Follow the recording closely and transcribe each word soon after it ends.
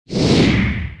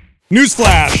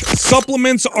Newsflash,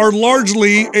 supplements are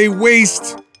largely a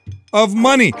waste of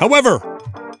money. However,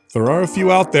 there are a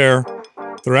few out there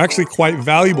that are actually quite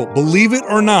valuable. Believe it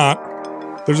or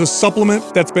not, there's a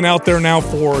supplement that's been out there now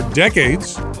for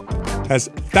decades, has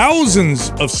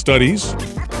thousands of studies,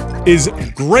 is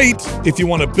great if you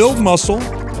want to build muscle,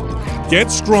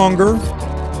 get stronger,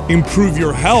 improve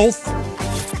your health,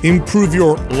 improve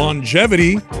your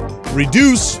longevity,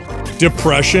 reduce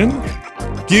depression,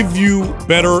 give you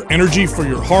better energy for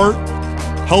your heart,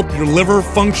 help your liver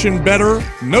function better.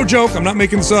 No joke, I'm not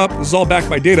making this up. This is all backed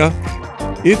by data.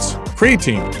 It's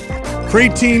creatine.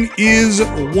 Creatine is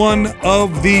one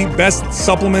of the best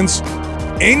supplements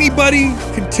anybody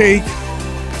could take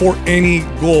for any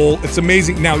goal. It's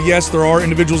amazing. Now, yes, there are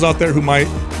individuals out there who might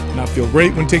not feel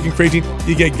great when taking creatine.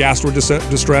 You get gastro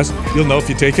distress. You'll know if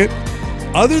you take it.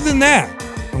 Other than that,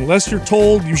 unless you're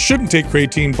told you shouldn't take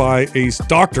creatine by a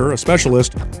doctor, a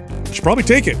specialist, you should probably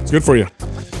take it. It's good for you.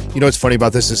 You know what's funny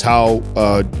about this is how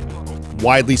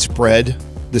widely spread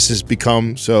this has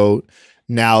become. So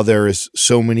now there is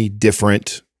so many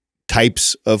different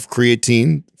types of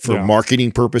creatine for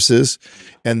marketing purposes,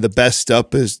 and the best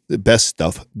stuff is the best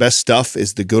stuff. Best stuff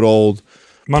is the good old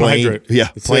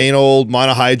monohydrate. Plain old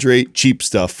monohydrate, cheap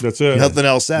stuff. That's it. Nothing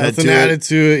else added Nothing added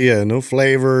to it. Yeah, no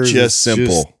flavors. Just simple.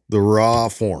 Just the raw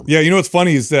form. Yeah, you know what's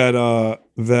funny is that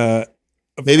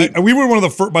we were one of the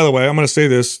first. By the way, I'm going to say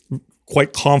this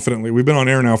quite confidently. We've been on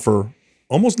air now for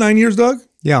almost 9 years, Doug.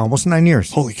 Yeah, almost 9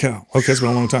 years. Holy cow! Okay, it's been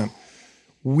a long time.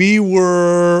 We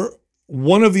were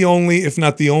one of the only, if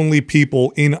not the only,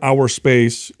 people in our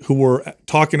space who were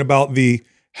talking about the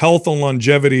health and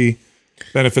longevity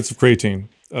benefits of creatine.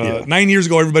 9 years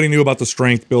ago, everybody knew about the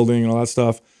strength building and all that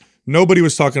stuff. Nobody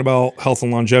was talking about health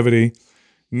and longevity.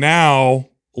 Now,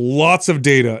 lots of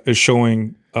data is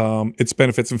showing its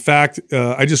benefits. In fact,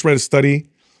 I just read a study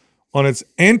on its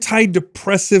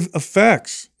antidepressive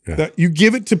effects. That you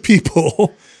give it to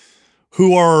people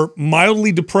who are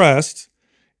mildly depressed,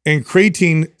 and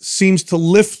creatine seems to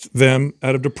lift them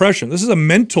out of depression. This is a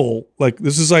mental,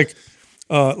 this is like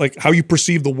how you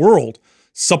perceive the world,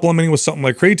 supplementing with something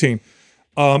like creatine.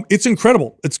 It's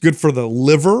incredible. It's good for the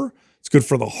liver. It's good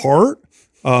for the heart,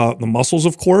 the muscles,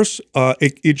 of course.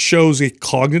 It shows a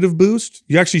cognitive boost.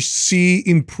 You actually see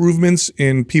improvements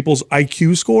in people's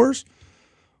IQ scores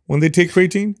when they take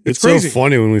creatine. It's crazy. So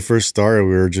funny. When we first started,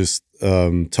 we were just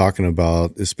talking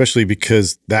about, especially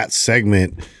because that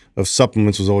segment of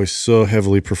supplements was always so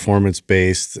heavily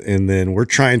performance-based, and then we're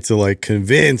trying to like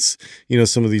convince, you know,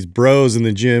 some of these bros in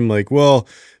the gym, like, well,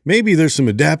 maybe there's some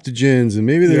adaptogens and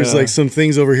maybe there's like some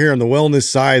things over here on the wellness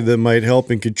side that might help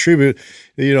and contribute.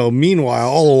 You know, meanwhile,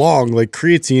 all along, like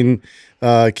creatine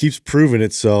keeps proving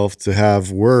itself to have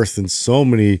worth in so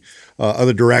many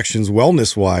other directions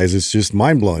wellness-wise. It's just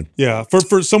mind-blowing. Yeah,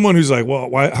 for someone who's like, well,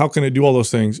 why? How can it do all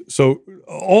those things? So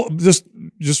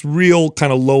just real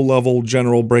kind of low-level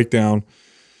general breakdown.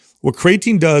 What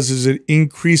creatine does is it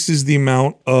increases the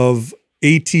amount of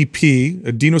ATP,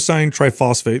 adenosine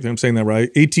triphosphate, I think I'm saying that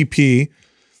right, ATP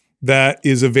that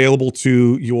is available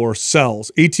to your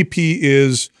cells. ATP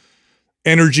is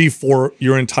energy for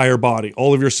your entire body.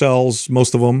 All of your cells,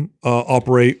 most of them,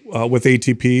 operate with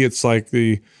ATP. It's like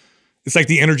the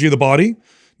energy of the body.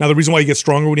 Now, the reason why you get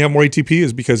stronger when you have more ATP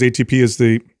is because ATP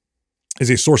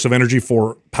is a source of energy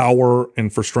for power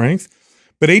and for strength.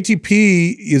 But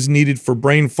ATP is needed for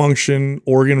brain function,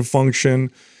 organ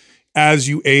function. As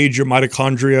you age, your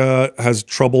mitochondria has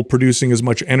trouble producing as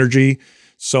much energy.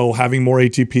 So having more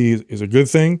ATP is a good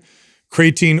thing.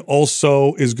 Creatine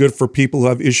also is good for people who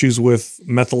have issues with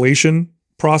methylation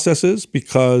processes,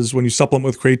 because when you supplement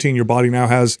with creatine, your body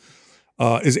now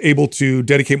is able to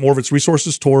dedicate more of its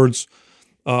resources towards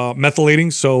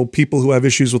methylating. So people who have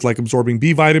issues with like absorbing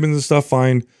B vitamins and stuff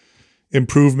find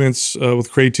improvements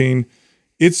with creatine.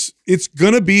 It's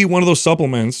going to be one of those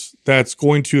supplements that's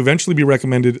going to eventually be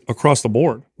recommended across the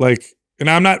board. Like, and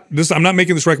I'm not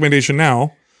making this recommendation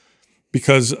now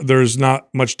because there's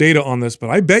not much data on this, but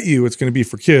I bet you it's going to be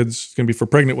for kids. It's going to be for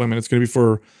pregnant women. It's going to be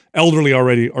for elderly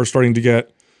already are starting to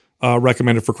get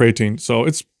recommended for creatine. So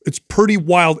it's pretty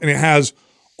wild, and it has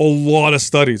a lot of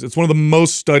studies. It's one of the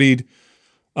most studied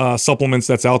supplements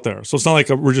that's out there. So it's not like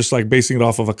we're just like basing it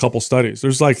off of a couple studies.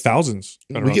 There's like thousands.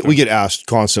 We get asked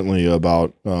constantly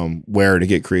about where to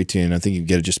get creatine. I think you can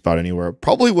get it just about anywhere.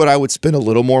 Probably what I would spend a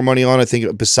little more money on, I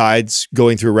think, besides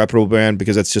going through a reputable brand,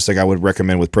 because that's just like I would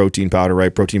recommend with protein powder,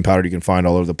 right? Protein powder you can find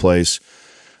all over the place.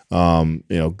 You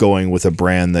know, going with a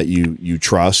brand that you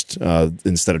trust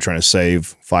instead of trying to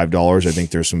save $5. I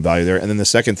think there's some value there. And then the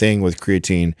second thing with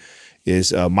creatine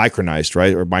is micronized,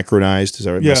 right? Or micronized. Is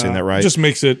that right? Am I saying that right? Just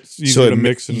makes it easier to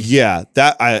mix. And yeah,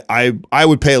 that I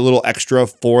would pay a little extra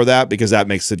for that because that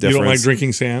makes the difference. You don't like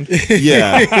drinking sand?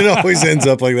 Yeah. It always ends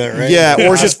up like that, right? Yeah,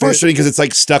 or it's just frustrating because it's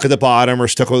like stuck at the bottom or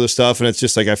stuck with other stuff, and it's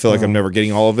just like I feel like I'm never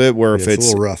getting all of it. Where if it's a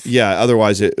little rough. Yeah,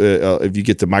 otherwise if you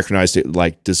get the micronized, it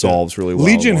like dissolves really well.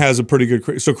 Legion has a pretty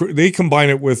good. So they combine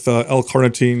it with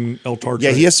L-carnitine, L-tartrate.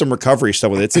 Yeah, he has some recovery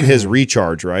stuff with it. It's in his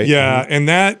recharge, right? Yeah, and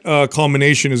that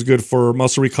combination is good for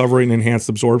muscle recovery and enhanced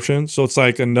absorption. So it's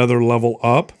like another level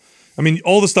up. I mean,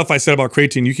 all the stuff I said about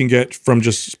creatine you can get from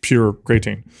just pure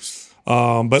creatine.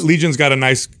 But Legion's got a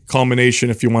nice combination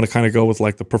if you want to kind of go with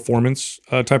like the performance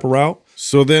type of route.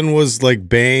 So then was like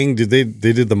Bang, they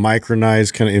did the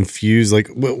micronized kind of infused, like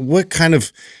what kind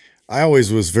of, I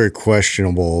always was very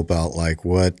questionable about like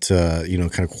what, you know,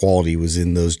 kind of quality was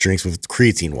in those drinks with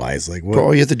creatine wise. Like what?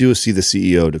 All you have to do is see the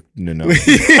CEO to know.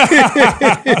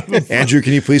 Andrew,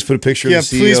 can you please put a picture of the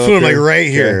CEO? Yeah, please put him like right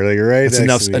here. Like right.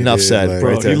 That's enough said. Like,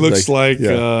 Bro, right there. he looks like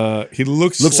he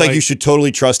looks like you should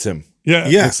totally trust him. Yeah.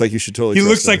 Looks like you should totally He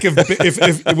trust looks him. like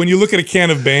if when you look at a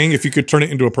can of Bang, if you could turn it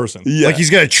into a person. Yeah. like he's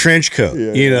got a trench coat,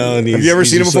 you know. And have you ever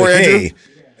seen him before, Andrew? Hey,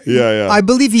 Yeah. I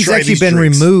believe he's Try actually these been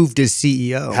drinks. removed as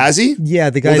CEO. Has he? Yeah,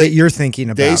 the guy Well, that you're thinking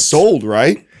about. They sold,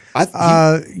 right?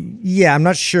 Yeah, I'm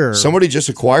not sure. Somebody just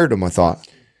acquired him, I thought.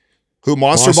 Who,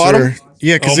 Monster bought him?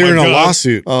 Yeah, because Oh they were in my a God.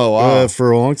 lawsuit Oh, wow. for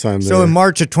a long time. So in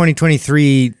March of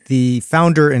 2023, the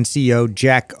founder and CEO,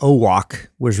 Jack Owak,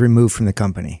 was removed from the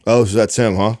company. Oh, so that's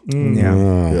him, huh?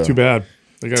 Yeah. Too bad.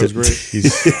 The guy was great. you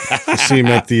see him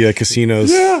at the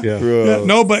casinos. Yeah. Yeah,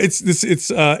 no, but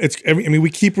it's I mean,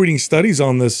 we keep reading studies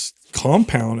on this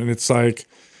compound, and it's like,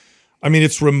 I mean,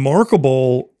 it's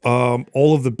remarkable.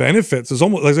 All of the benefits. There's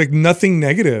almost like nothing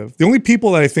negative. The only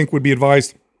people that I think would be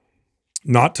advised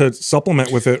not to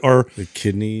supplement with it are The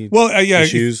kidney yeah,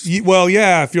 issues.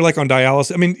 if you're like on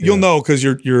dialysis. I mean, you'll know because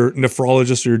your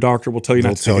nephrologist or your doctor will tell you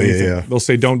not to take anything. They'll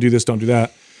say don't do this, don't do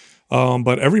that.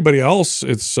 But everybody else,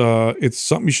 it's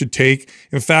something you should take.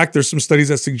 In fact, there's some studies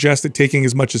that suggest that taking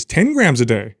as much as 10 grams a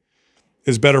day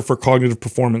is better for cognitive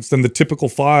performance than the typical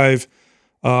 5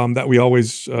 that we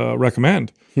always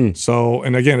recommend. So,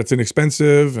 and again, it's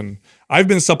inexpensive, and I've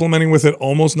been supplementing with it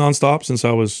almost nonstop since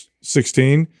I was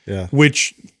 16. Yeah.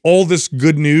 Which all this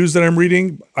good news that I'm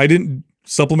reading, I didn't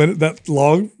supplement it that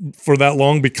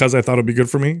long because I thought it'd be good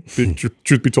for me.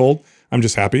 Truth be told. I'm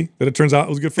just happy that it turns out it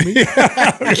was good for me.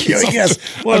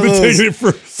 Yes. Well, I've been taking it for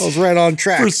I was right on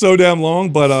track. for so damn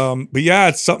long, but yeah,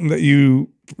 it's something that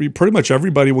pretty much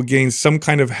everybody will gain some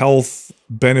kind of health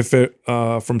benefit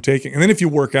from taking. And then if you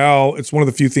work out, it's one of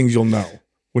the few things you'll know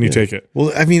when you take it.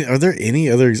 Well, I mean, are there any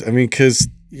others? I mean, because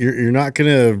you're not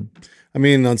gonna. I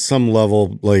mean, on some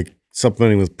level, like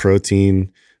supplementing with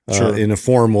protein. Sure. In a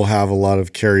form will have a lot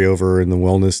of carryover in the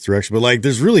wellness direction, but like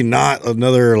there's really not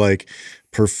another like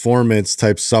performance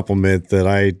type supplement that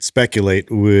I speculate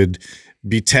would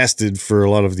be tested for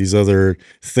a lot of these other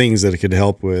things that it could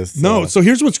help with. No, so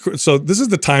here's so this is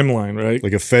the timeline, right?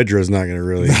 Like a Fedra is not going to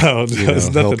really it's help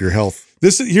nothing. your health.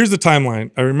 Here's the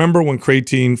timeline. I remember when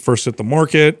Creatine first hit the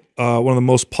market. One of the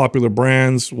most popular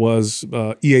brands was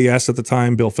EAS at the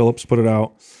time. Bill Phillips put it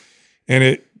out, and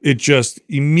it just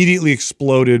immediately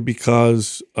exploded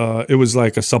because it was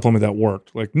like a supplement that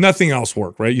worked. Like nothing else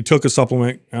worked, right? You took a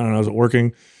supplement, I don't know, is it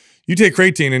working? You take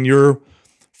creatine and you're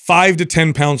 5 to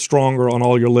 10 pounds stronger on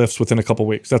all your lifts within a couple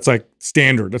weeks. That's like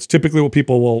standard. That's typically what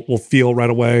people will feel right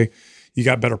away. You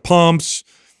got better pumps,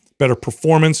 better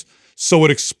performance. So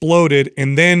it exploded.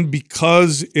 And then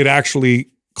because it actually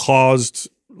caused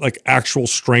like actual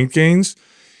strength gains,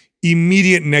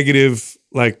 immediate negative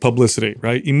like publicity,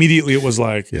 right? Immediately it was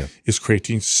like, is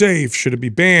creatine safe? Should it be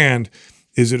banned?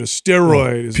 Is it a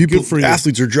steroid? Is it good for you?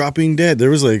 Athletes are dropping dead. There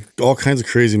was like all kinds of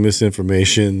crazy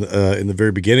misinformation in the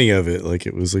very beginning of it. Like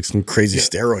it was like some crazy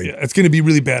steroid. Yeah, it's going to be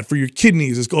really bad for your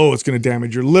kidneys. It's going to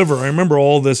damage your liver. I remember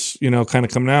all this, kind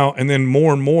of coming out, and then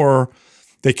more and more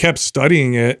they kept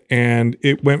studying it, and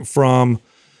it went from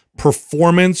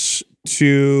performance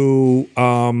to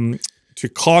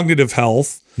cognitive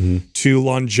health to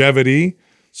longevity.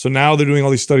 So now they're doing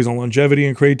all these studies on longevity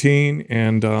and creatine,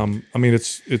 and I mean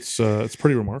it's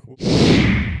pretty remarkable.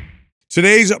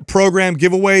 Today's program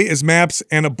giveaway is MAPS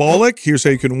Anabolic. Here's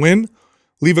how you can win.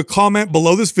 Leave a comment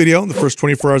below this video in the first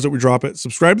 24 hours that we drop it.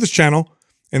 Subscribe to this channel,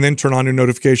 and then turn on your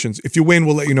notifications. If you win,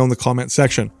 we'll let you know in the comment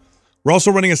section. We're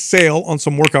also running a sale on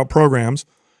some workout programs.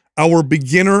 Our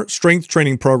beginner strength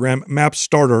training program, MAPS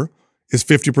Starter, is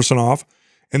 50% off.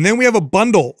 And then we have a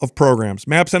bundle of programs,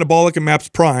 MAPS Anabolic and MAPS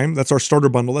Prime. That's our starter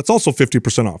bundle. That's also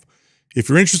 50% off. If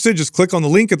you're interested, just click on the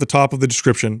link at the top of the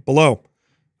description below.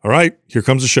 All right, here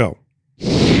comes the show.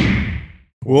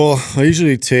 Well, I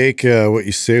usually take what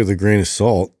you say with a grain of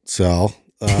salt, Sal.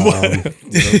 Where are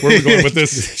we going with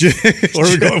this? Where are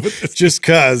we going with this? Just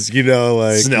cause, you know,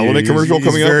 like It's an element commercial he's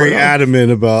coming up very right now.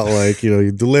 adamant about like, you know,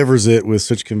 he delivers it with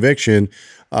such conviction.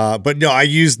 But no, I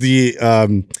use the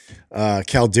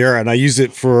Caldera and I use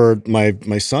it for my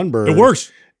sunburn. It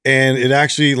works. And it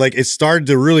actually like it started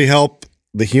to really help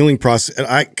the healing process.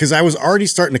 And because I was already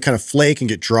starting to kind of flake and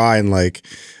get dry and like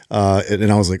and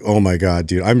I was like, oh my God,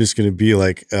 dude, I'm just gonna be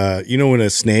like you know when a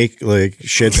snake like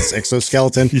sheds its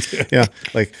exoskeleton? Yeah.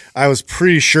 Like I was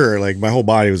pretty sure like my whole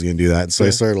body was gonna do that. So I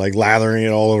started like lathering it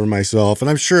all over myself. And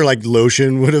I'm sure like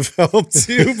lotion would have helped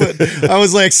too. But I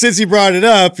was like, since he brought it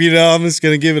up, you know, I'm just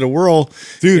gonna give it a whirl.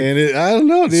 Dude. And I don't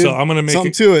know, dude. So I'm gonna make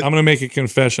something to it. I'm gonna make a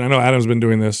confession. I know Adam's been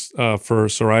doing this for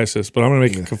psoriasis, but I'm gonna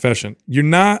make a confession. You're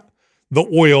not the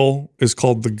oil is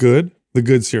called the good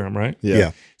serum, right?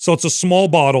 Yeah. So it's a small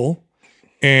bottle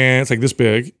and it's like this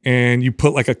big and you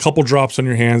put like a couple drops on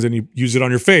your hands and you use it on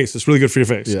your face. It's really good for your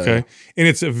face, okay? And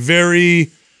it's a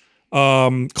very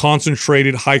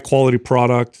concentrated, high quality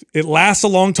product. It lasts a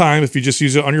long time if you just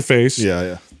use it on your face.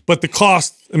 Yeah. But the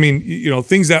cost, I mean, you know,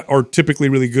 things that are typically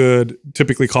really good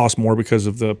typically cost more because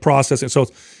of the process. And so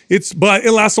but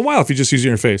it lasts a while if you just use it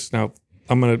on your face. Now,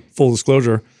 I'm gonna full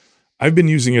disclosure, I've been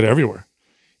using it everywhere.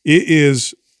 It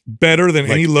is better than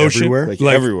any lotion. Everywhere? Like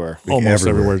everywhere. Almost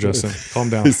everywhere. everywhere, Justin. Calm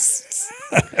down.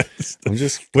 I'm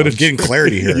getting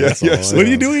clarity here. That's all. What are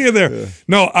you doing in there?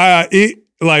 No,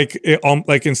 like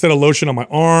instead of lotion on my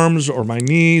arms or my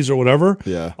knees or whatever,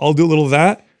 I'll do a little of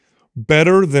that.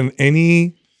 Better than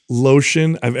any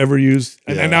lotion I've ever used.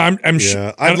 And now I'm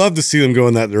sure. I'd love to see them go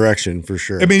in that direction for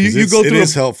sure. I mean, you go through. It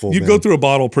is helpful. You go through a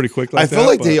bottle pretty quick. I feel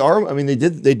like they are. I mean, they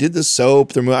did the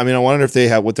soap. I mean, I wonder if they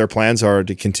have what their plans are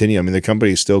to continue. I mean, the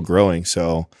company is still growing,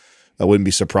 so I wouldn't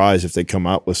be surprised if they come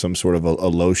out with some sort of a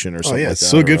lotion or something. Yeah, like it's that,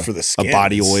 so good a- for the skin. A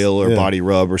body oil or body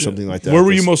rub or something like that. Where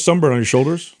were you most sunburned, on your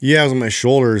shoulders? Yeah, it was on my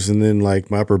shoulders and then like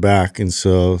my upper back, and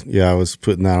so I was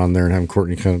putting that on there and having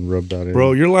Courtney kind of rub that in.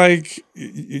 Bro,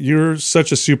 you're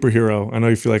such a superhero. I know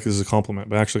you feel like this is a compliment,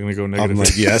 but actually going to go negative. I'm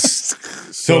like, yes.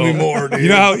 So, Tell me more, dude. You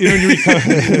know when you read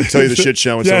tell you the shit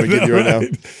show and someone give you right now.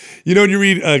 You know when you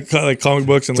read like comic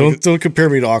books and Don't compare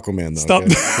me to Aquaman though. Stop.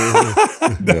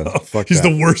 Okay? No, fuck He's that.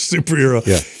 the worst superhero.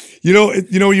 Yeah. You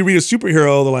know, when you read a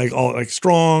superhero, they're like all like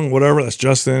strong, whatever. That's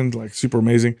Justin, like super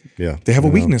amazing. Yeah. They have a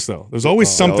weakness though. There's always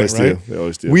something, always right? do. They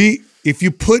always do. If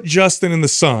you put Justin in the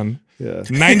sun,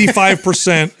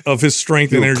 95% of his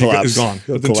strength and He'll energy collapse. is gone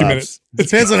He'll within 2 collapse. minutes. It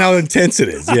depends on how intense it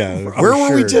is. Yeah. Where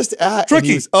were we just at? Tricky. And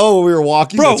he was- we were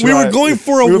walking. Bro, That's we were right. going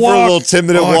for a we were walk. For a little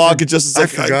 10-minute Oh, I walk, for- and just I like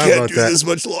I forgot can't about do that. this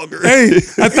much longer. Hey, I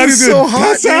thought he was so gonna hot,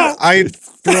 pass out.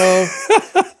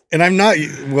 bro. And I'm not,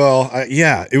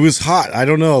 it was hot. I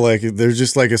don't know. Like, there's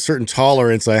just like a certain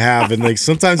tolerance I have. And like,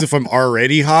 sometimes if I'm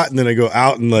already hot and then I go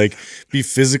out and like be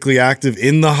physically active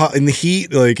in the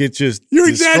heat, like it just, You're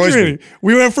destroys exaggerating. me.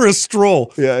 We went for a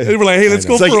stroll. Yeah. And we're like, hey, let's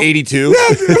go It's for like a 82.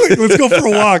 Yeah, let's go for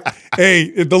a walk.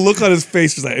 Hey, the look on his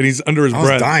face is like, and he's under his was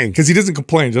breath. dying. Because he doesn't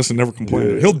complain. Justin never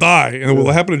complained. He'll die. And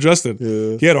what happened to Justin?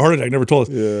 He had a heart attack, never told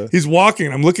us. He's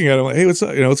walking. I'm looking at him like, hey, what's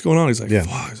up? You know, what's going on? He's like,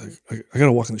 fuck. He's like, I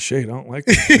gotta walk in the shade. I don't like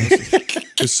it.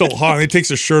 It's so hot. And he takes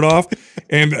his shirt off,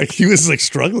 and he was like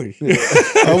struggling.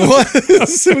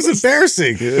 It was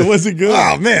embarrassing. It wasn't good.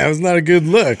 Oh man, it was not a good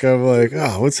look. I'm like,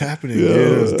 what's happening?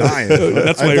 Dude? I was dying.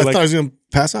 That's why I you're thought like- I was gonna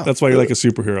pass out. That's why you're like a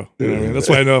superhero. You know what I mean? That's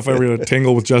why I know if I were to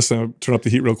tangle with Justin, I'd turn up the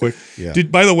heat real quick. Yeah.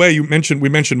 By the way, we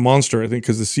mentioned Monster, I think,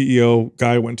 because the CEO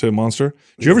guy went to Monster.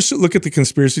 Did you ever look at the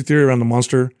conspiracy theory around the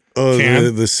Monster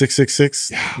can? the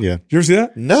 666. Yeah. Did you ever see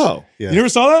that? No. Yeah. You never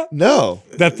saw that? No.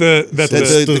 That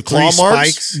the claw three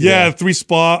marks? spikes.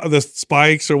 the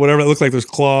spikes or whatever that look like there's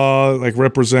claw like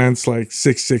represents like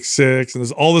 666 and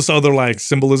there's all this other like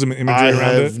symbolism and imagery I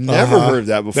around have it. never heard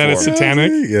that before. That it's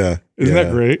satanic. Yeah. Isn't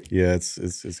that great? Yeah, it's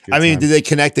good. I mean, time. did they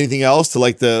connect anything else to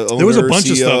like the owner, There was a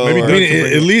bunch of CEO, stuff. Maybe or- I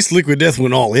mean, at least Liquid Death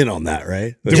went all in on that,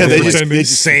 right? Yeah, they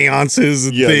just- seances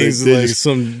and Yeah, things, they like just-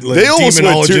 some like they almost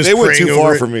went too. demonologists They went too praying far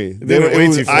over it. for me. They went way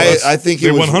too far. I think They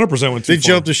it was. 100% went too They far.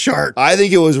 jumped the shark. I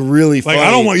think it was really funny. Like, I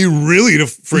don't want you really to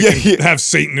freaking Yeah. have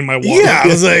Satan in my water. Yeah, I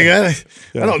was like,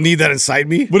 I don't need that inside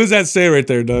me. What does that say right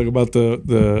there, Doug, about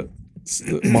the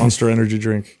Monster energy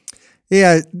drink?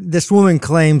 Yeah, this woman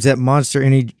claims that Monster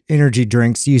energy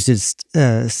drinks uses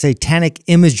satanic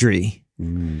imagery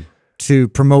to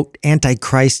promote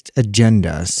Antichrist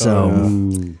agenda. So,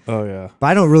 Oh, yeah. but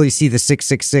I don't really see the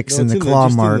 666 and the claw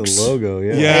marks. logo,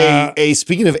 yeah. Yeah. Hey,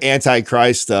 speaking of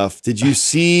Antichrist stuff, did you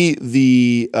see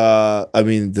the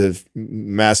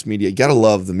mass media? You gotta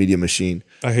love the media machine.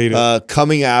 I hate it.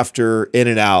 Coming after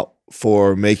In-N-Out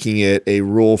for making it a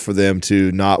rule for them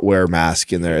to not wear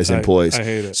masks in there as employees. I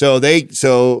hate it.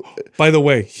 So by the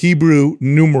way, Hebrew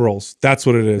numerals, that's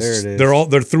what it is. There it is.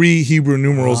 They're 3 Hebrew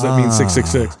numerals that mean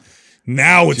 666.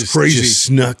 Now it's crazy. Just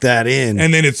snuck that in.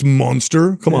 And then it's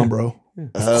monster. Come on, bro.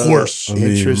 Of course.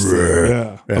 interesting.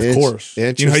 Yeah, of course.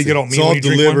 You know how you get all mean It's all when you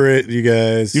drink one? deliberate, you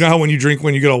guys. You know how when you drink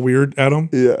one, you get all weird, Adam?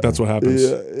 Yeah. That's what happens.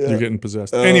 Yeah, yeah. You're getting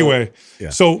possessed. Anyway,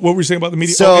 so what were you saying about the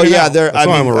media? So In-N-Out. yeah, That's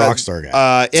why I'm a rock star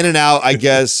guy. In-N-Out, I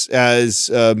guess, has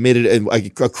made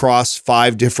it across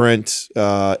 5 different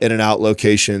In-N-Out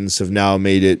locations have now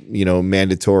made it,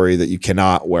 mandatory that you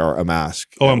cannot wear a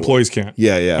mask. Oh, employees can't.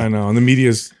 Yeah, yeah. I know. And the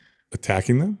media's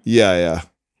attacking them? Yeah, yeah.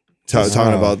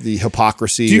 Talking about the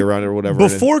hypocrisy around it or whatever.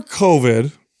 Before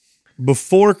COVID,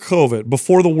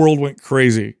 before the world went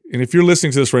crazy, and if you're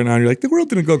listening to this right now and you're like, the world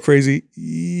didn't go crazy,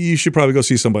 you should probably go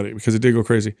see somebody because it did go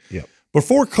crazy. Yep.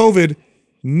 Before COVID,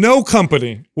 no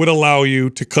company would allow you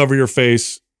to cover your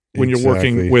face when you're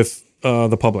working with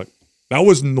the public. That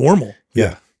was normal.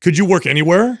 Yeah. Could you work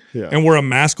anywhere Yeah. and wear a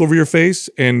mask over your face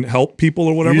and help people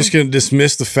or whatever? You're just going to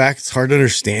dismiss the fact it's hard to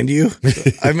understand you?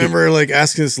 I remember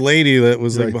asking this lady that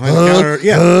was behind the counter.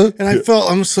 Yeah. And I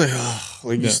felt, I'm just like,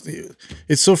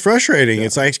 it's so frustrating.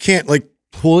 It's like, I can't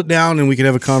pull it down and we can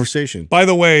have a conversation. By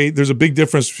the way, there's a big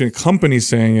difference between companies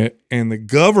saying it and the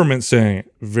government saying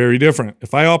it. Very different.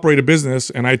 If I operate a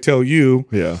business and I tell you,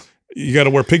 you got to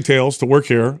wear pigtails to work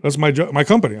here, that's my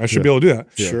company. I should be able to do that.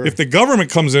 Sure. If the government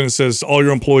comes in and says all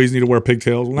your employees need to wear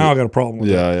pigtails, well, now I got a problem with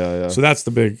that. Yeah. So that's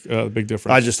the big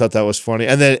difference. I just thought that was funny.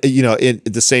 And then,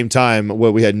 at the same time,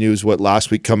 we had news,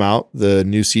 last week come out, the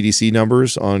new CDC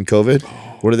numbers on COVID.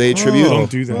 What do they attribute? Don't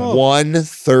do that.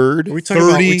 1/3. Are we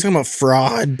talking about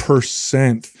fraud?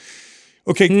 %.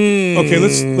 Okay,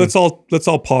 let's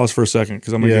all pause for a second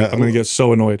because I'm gonna get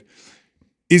so annoyed.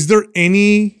 Is there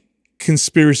any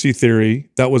conspiracy theory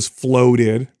that was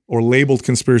floated or labeled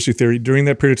conspiracy theory during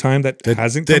that period of time that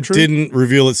hasn't come true? Didn't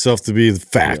reveal itself to be the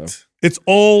fact? It's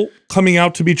all coming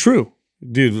out to be true.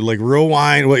 Dude,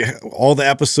 rewind all the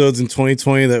episodes in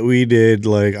 2020 that we did.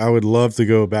 I would love to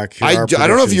go back here. I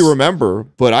don't know if you remember,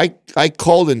 but I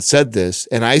called and said this,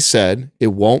 and I said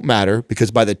it won't matter because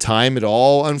by the time it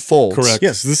all unfolds, Correct.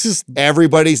 Yes,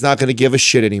 everybody's not going to give a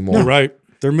shit anymore. You're right.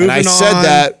 They're moving on. And I said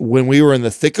that when we were in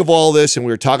the thick of all this and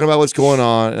we were talking about what's going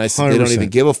on, and I said 100%. they don't even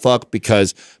give a fuck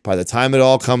because by the time it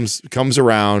all comes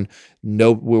around,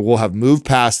 we'll have moved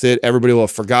past it. Everybody will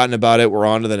have forgotten about it. We're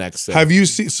on to the next thing. Have you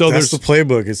seen? So That's the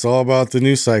playbook. It's all about the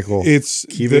news cycle.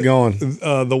 Keep it going.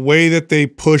 The way that they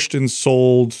pushed and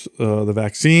sold the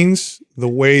vaccines, the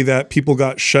way that people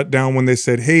got shut down when they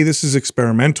said, hey, this is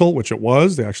experimental, which it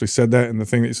was. They actually said that in the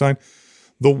thing that you signed.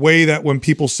 The way that when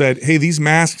people said, hey, these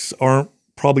masks aren't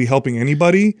probably helping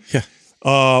anybody.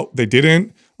 Yeah. They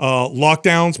didn't.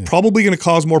 Lockdowns probably going to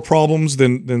cause more problems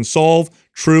than solve.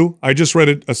 True. I just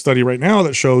read a study right now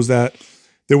that shows that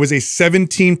there was a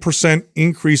 17%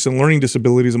 increase in learning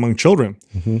disabilities among children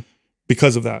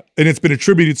because of that. And it's been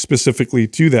attributed specifically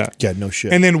to that. Yeah, no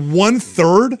shit. And then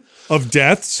 1/3 of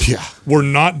deaths were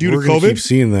not due We're to gonna COVID. keep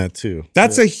seeing that too.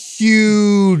 That's a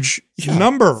huge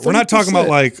number. We're not talking about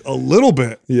a little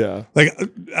bit. Yeah.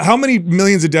 How many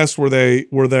millions of deaths were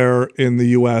there in the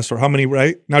US, or how many,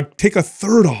 right? Now take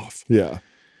 1/3 off. Yeah.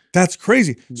 That's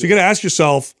crazy. So you got to ask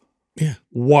yourself,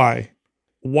 why?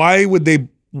 Why were the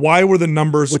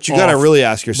numbers What you got to really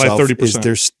ask yourself by is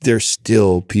 30%? there's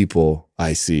still people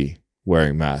I see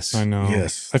wearing masks. I know.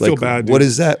 Yes. I feel bad, dude. What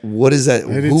is that? What is that?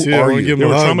 I do Who too. I are wanna you? give They them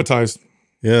were a hug. traumatized.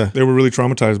 Yeah. They were really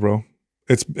traumatized, bro.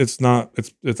 I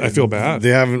feel bad. They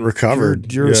haven't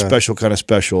recovered. You're a special kind of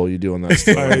special. You doing that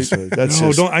stuff.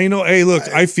 Hey, look,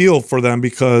 I feel for them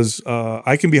because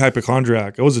I can be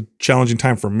hypochondriac. It was a challenging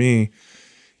time for me.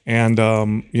 And, they're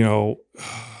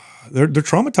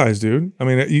traumatized, dude. I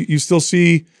mean, you still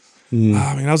see,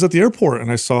 I was at the airport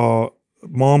and I saw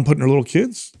mom putting her little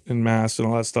kids in masks and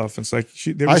all that stuff. It's like,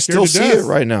 they were I scared still to see death. it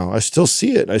right now. I still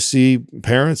see it. I see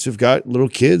parents who've got little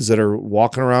kids that are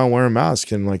walking around wearing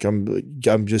masks, and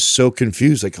I'm just so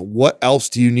confused. What else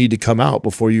do you need to come out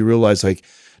before you realize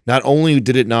not only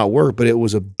did it not work, but it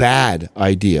was a bad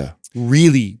idea,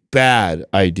 really bad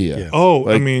idea. Yeah. Oh,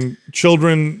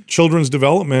 children's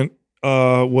development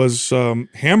was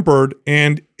hampered,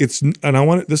 and this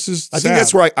is I sad. think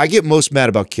that's where I get most mad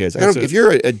about kids. If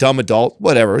you're a dumb adult,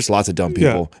 whatever, there's lots of dumb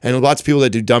people and lots of people that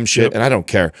do dumb shit, and I don't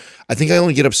care. I think I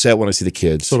only get upset when I see the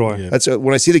kids. So do I. Yeah. That's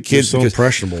when I see the kids. They're so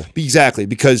impressionable. Exactly,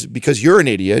 because you're an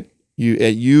idiot.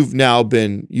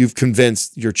 You've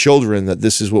convinced your children that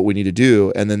this is what we need to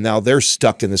do, and then now they're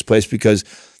stuck in this place because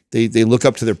they look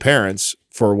up to their parents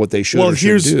for what they should or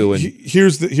shouldn't do. And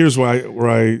here's where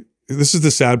I this is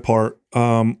the sad part.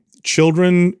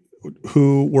 children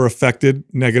who were affected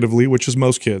negatively, which is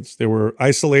most kids. They were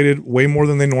isolated way more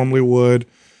than they normally would.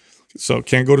 So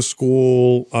can't go to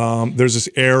school. There's this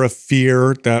air of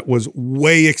fear that was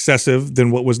way excessive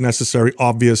than what was necessary,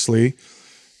 obviously.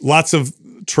 Lots of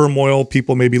turmoil,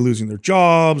 people may be losing their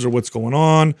jobs or what's going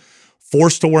on.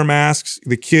 Forced to wear masks.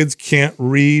 The kids can't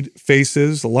read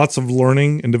faces. Lots of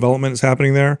learning and development is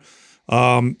happening there.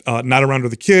 Not around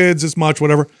with the kids as much,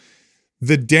 whatever.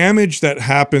 The damage that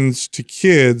happens to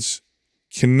kids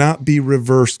cannot be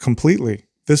reversed completely.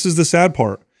 This is the sad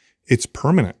part. It's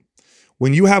permanent.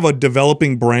 When you have a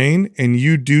developing brain and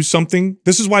you do something,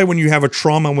 this is why when you have a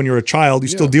trauma when you're a child, you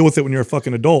still deal with it when you're a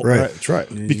fucking adult. Right. That's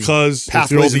right. Because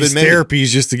through all these therapies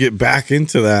just to get back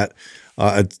into that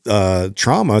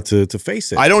trauma to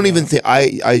face it. I don't even think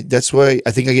that's why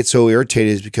I think I get so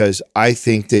irritated, is because I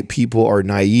think that people are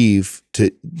naive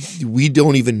to, we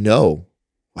don't even know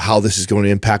how this is going to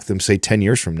impact them, say 10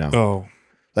 years from now. Oh,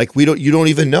 like you don't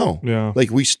even know. Yeah. Like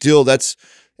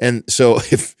and so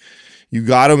if you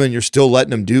got them and you're still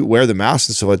letting them wear the mask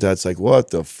and stuff like that, it's like, what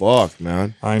the fuck,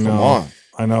 man? I know. Come on.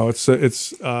 I know.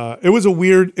 It was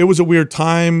a weird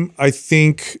time. I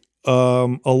think a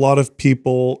lot of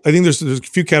people, I think there's a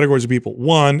few categories of people.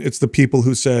 One, it's the people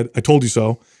who said, I told you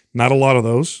so. Not a lot of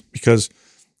those, because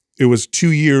it was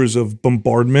 2 years of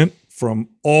bombardment from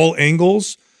all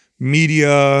angles,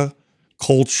 media,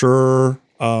 culture,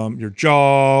 your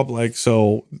job, like,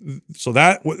 so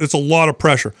that it's a lot of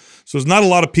pressure. So there's not a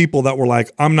lot of people that were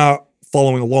like, I'm not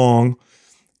following along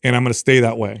and I'm going to stay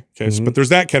that way. Okay. So, but there's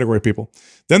that category of people.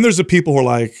 Then there's the people who are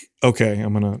like, okay,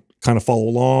 I'm going to kind of follow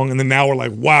along. And then now we're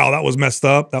like, wow, that was messed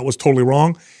up. That was totally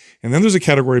wrong. And then there's a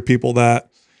category of people that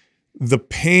the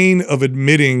pain of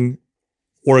admitting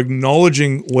or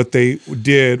acknowledging what they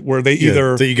did, where they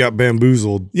either that you got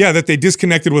bamboozled, that they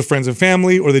disconnected with friends and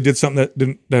family, or they did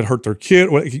something that hurt their kid.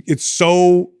 It's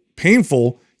so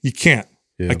painful, you can't.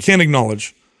 I can't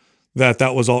acknowledge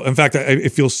that was all. In fact,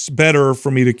 it feels better for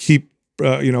me to keep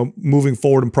moving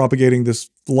forward and propagating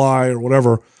this lie or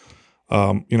whatever.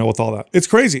 With all that, it's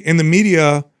crazy. And the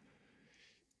media.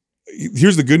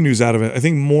 Here's the good news out of it. I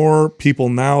think more people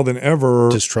now than ever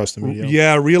distrust the media.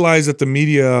 Yeah, realize that the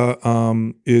media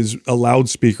is a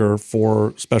loudspeaker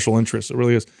for special interests. It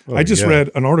really is. I just read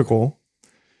an article.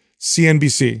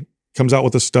 CNBC comes out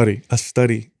with a study,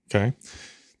 okay?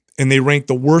 And they rank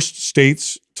the worst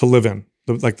states to live in.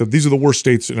 These are the worst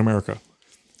states in America.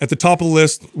 At the top of the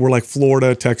list were like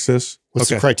Florida, Texas. What's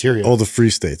the criteria? All the free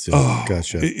states. Yeah.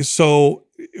 Gotcha. So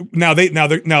now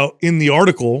in the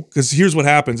article, because here's what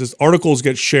happens: is articles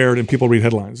get shared and people read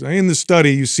headlines. In the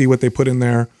study, you see what they put in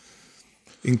there: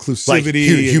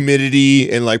 inclusivity, like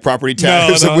humidity, and like property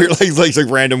tax. No. Weird, like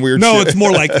random weird. No, shit. it's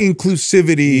more like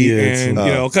inclusivity and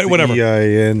whatever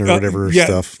EIN or whatever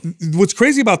stuff. What's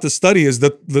crazy about this study is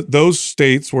that those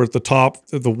states were at the top,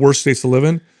 the worst states to live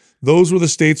in. Those were the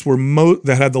states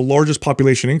that had the largest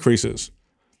population increases.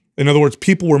 In other words,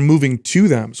 people were moving to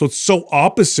them. So it's so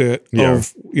opposite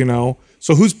of,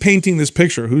 so who's painting this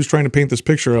picture? Who's trying to paint this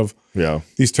picture of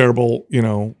these terrible,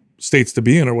 states to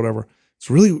be in or whatever? It's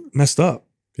really messed up.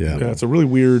 Yeah. It's a really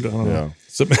weird, I don't know.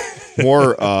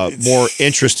 More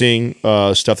interesting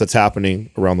stuff that's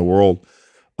happening around the world.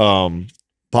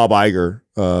 Bob Iger,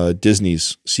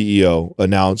 Disney's CEO,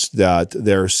 announced that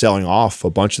they're selling off a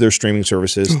bunch of their streaming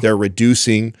services. They're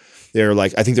reducing.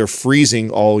 I think they're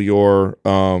freezing all your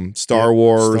Star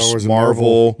Wars,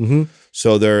 Marvel. Mm-hmm.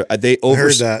 So they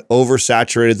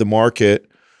oversaturated the market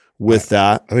with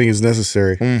that. I think it's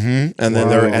necessary. Mm-hmm. And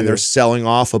then they're selling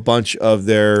off a bunch of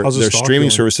their streaming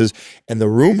services. And the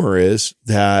rumor is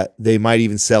that they might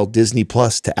even sell Disney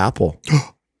Plus to Apple.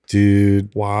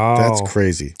 Dude, wow, that's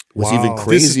crazy. What's even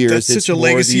crazier is such a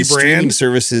legacy brand. Streaming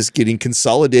services getting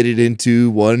consolidated into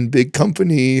one big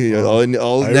company. I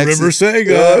remember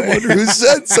saga. I wonder who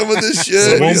said some of this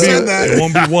shit. It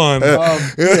won't be one.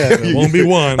 It won't be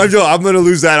one. I'm going to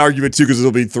lose that argument too, because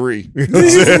it'll be three.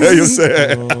 You'll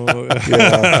say.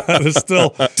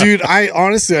 Still, dude.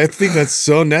 I think that's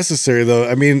so necessary, though.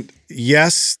 I mean,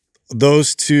 yes.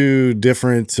 Those two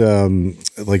different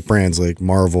like brands like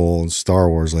Marvel and Star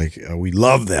Wars, we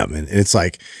love them, and it's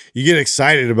like you get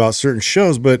excited about certain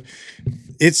shows, but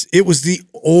it was the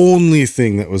only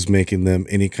thing that was making them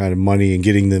any kind of money and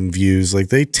getting them views. Like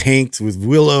they tanked with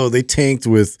Willow, they tanked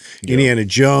with Indiana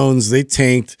Jones, they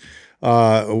tanked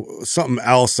something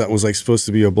else that was like supposed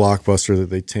to be a blockbuster that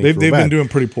they tanked. They've been doing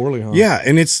pretty poorly, huh? Yeah,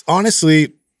 and it's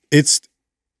honestly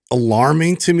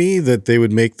alarming to me that they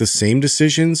would make the same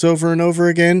decisions over and over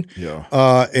again. Yeah.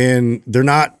 And they're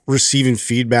not receiving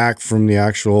feedback from the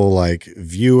actual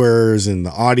viewers and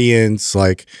the audience.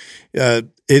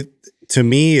 To to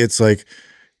me, it's like,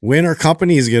 when our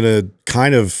company is going to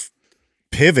kind of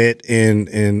pivot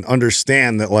and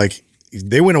understand that, like,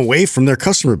 they went away from their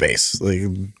customer base. Like,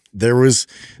 there's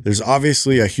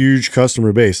obviously a huge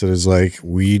customer base that is like,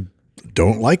 we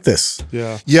don't like this.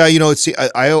 Yeah. Yeah. You know,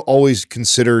 I always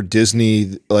consider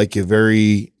Disney like a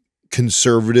very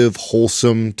conservative,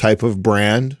 wholesome type of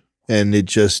brand. And it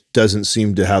just doesn't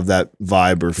seem to have that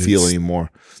vibe or feel anymore.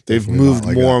 They've moved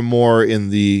like more and more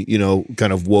in the, you know,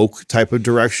 kind of woke type of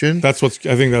direction. I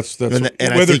think that's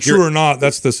whether true or not,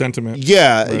 that's the sentiment.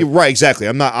 Yeah, right, exactly.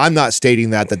 I'm not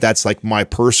stating that's like my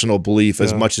personal belief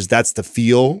as much as that's the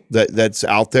feel that's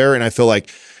out there. And I feel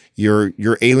like you're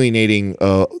alienating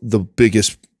the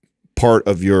biggest part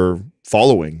of your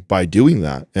following by doing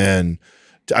that. And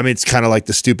I mean, it's kind of like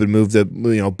the stupid move that,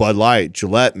 you know, Bud Light,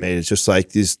 Gillette made. It's just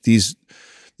like this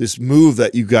move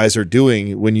that you guys are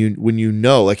doing when you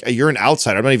know, like, you're an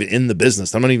outsider. I'm not even in the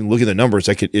business. I'm not even looking at the numbers.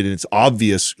 It's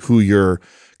obvious who your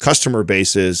customer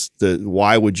base is.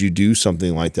 Why would you do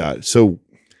something like that? So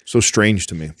strange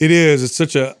to me. It is. It's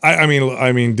such a. I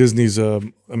mean, Disney's they're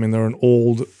an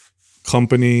old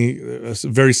company, a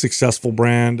very successful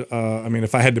brand. I mean,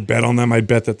 if I had to bet on them, I'd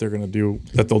bet that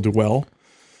they'll do well.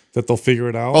 That they'll figure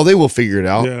it out. Oh, they will figure it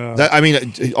out. Yeah. I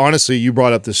mean, honestly, you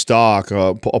brought up the stock.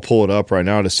 I'll pull it up right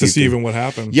now to see even what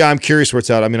happened. Yeah, I'm curious where it's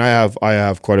at. I mean, I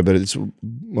have quite a bit. It's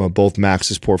both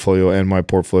Max's portfolio and my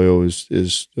portfolio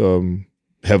is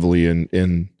heavily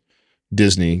in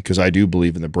Disney, because I do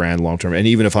believe in the brand long term. And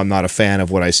even if I'm not a fan of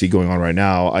what I see going on right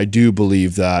now, I do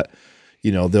believe that,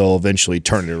 you know, they'll eventually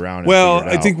turn it around. Well,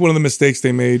 I think one of the mistakes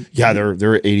they made. Yeah,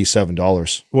 they're at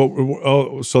 $87.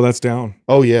 Well, so that's down.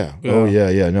 Oh yeah. Oh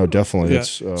yeah. No, definitely. Yeah.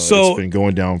 It's been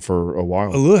going down for a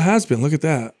while. It has been. Look at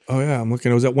that. Oh yeah, I'm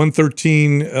looking. It was at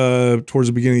 113 towards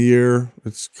the beginning of the year.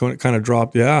 It's kind of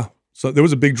dropped. Yeah. So there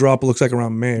was a big drop. It looks like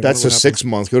around May. That's a 6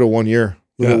 month. Go to 1 year.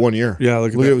 Look at 1 year. Yeah.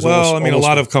 Look at that. Well, I mean, a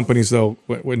lot of companies though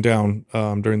went down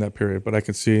during that period, but I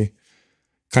could see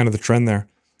kind of the trend there.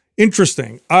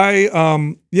 Interesting. I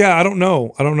don't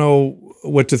know. I don't know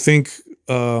what to think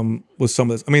with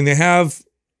some of this. I mean,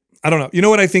 I don't know. You know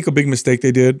what I think a big mistake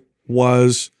they did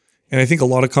was, and I think a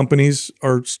lot of companies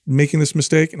are making this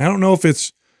mistake, and I don't know if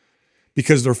it's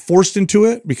because they're forced into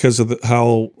it because of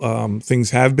how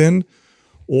things have been,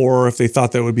 or if they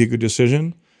thought that would be a good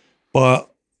decision.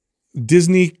 But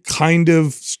Disney kind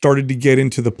of started to get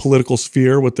into the political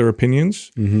sphere with their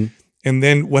opinions. Mm-hmm. And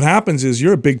then what happens is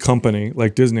you're a big company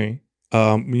like Disney.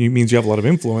 It means you have a lot of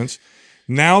influence.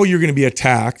 Now you're going to be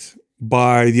attacked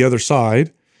by the other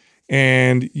side,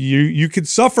 and you could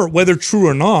suffer, whether true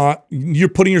or not. You're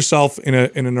putting yourself in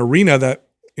an arena that,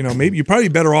 you know, maybe you're probably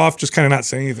better off just kind of not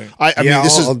saying anything. I mean,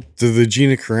 this is the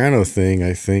Gina Carano thing.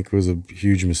 I think was a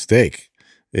huge mistake,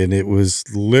 and it was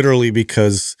literally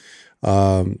because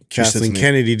Kathleen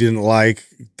Kennedy didn't like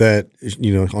that,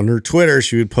 you know, on her Twitter,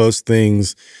 she would post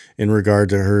things in regard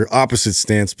to her opposite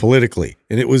stance politically.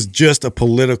 And it was just a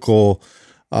political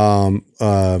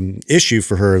issue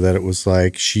for her, that it was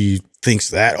like, she thinks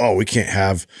that, oh, we can't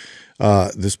have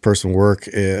this person work,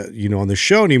 you know, on the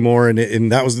show anymore.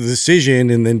 And that was the decision.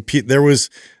 And then there was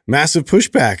massive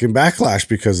pushback and backlash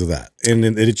because of that. And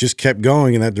it just kept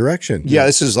going in that direction. Yeah,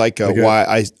 this is like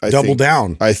why I double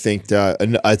down. I think that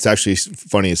it's actually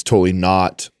funny. It's totally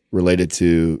not related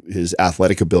to his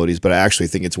athletic abilities, but I actually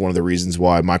think it's one of the reasons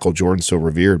why Michael Jordan's so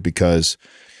revered, because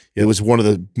it was one of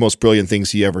the most brilliant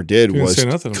things he ever did was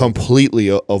completely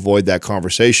avoid that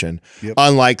conversation. Yep.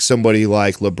 Unlike somebody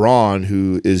like LeBron,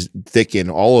 who is thick in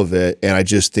all of it. And I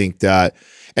just think that,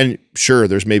 and sure,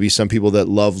 there's maybe some people that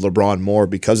love LeBron more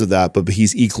because of that, but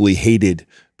he's equally hated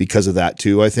because of that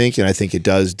too, I think. And I think it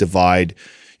does divide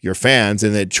your fans,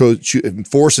 and it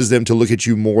forces them to look at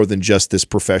you more than just this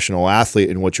professional athlete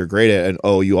and what you're great at. And,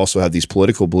 oh, you also have these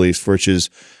political beliefs, which is,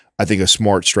 I think, a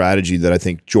smart strategy that I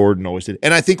think Jordan always did.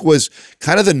 And I think was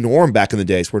kind of the norm back in the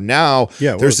days, where now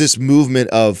there's this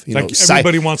movement of, you know,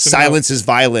 everybody wants to silence is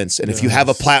violence. And if you have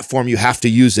a platform, you have to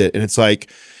use it. And it's like,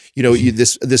 you know,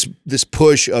 this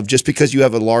push of just because you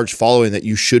have a large following that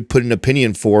you should put an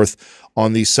opinion forth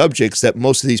on these subjects that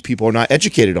most of these people are not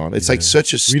educated on. It's like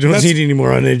such a... We don't need any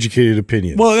more uneducated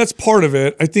opinions. Well, that's part of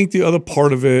it. I think the other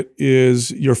part of it is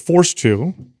you're forced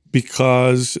to,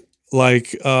 because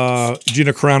like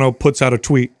Gina Carano puts out a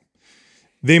tweet.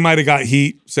 They might have got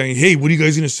heat saying, hey, what are you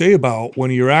guys going to say about one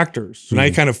of your actors? So now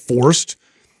you're kind of forced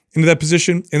into that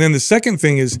position. And then the second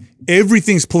thing is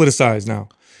everything's politicized now.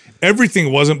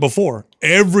 Everything wasn't before.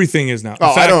 Everything is now.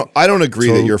 Oh, fact, I don't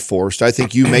agree that you're forced. I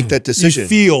think you make that decision. It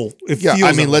feels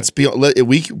I mean, let's be.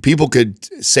 People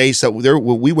could say so.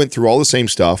 We went through all the same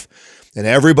stuff. and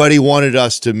everybody wanted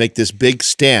us to make this big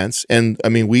stance. And I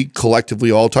mean, we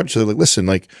collectively all talked to each other like, listen,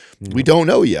 like, we don't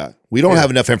know yet. We don't have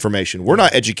enough information. We're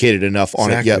not educated enough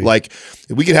on it yet. Like,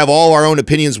 we can have all our own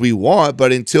opinions we want,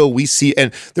 but until we see,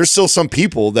 and there's still some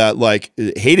people that like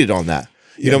hated on that.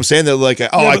 You know what I'm saying? They're like,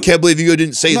 oh, I can't believe you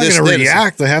didn't say this. I'm not gonna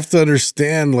react. I have to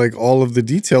understand like all of the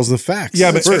details, the facts.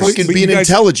 Yeah, but fucking being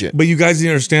intelligent. But you guys need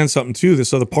to understand something too.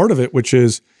 This other part of it, which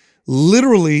is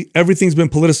literally everything's been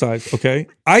politicized. Okay,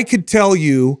 I could tell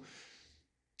you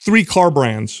 3 car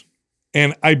brands,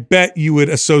 and I bet you would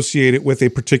associate it with a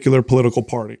particular political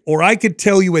party. Or I could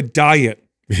tell you a diet.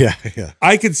 Yeah.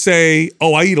 I could say,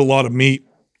 oh, I eat a lot of meat,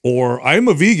 or I'm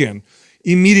a vegan.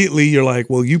 Immediately you're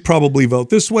like, well, you probably vote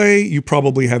this way. You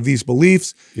probably have these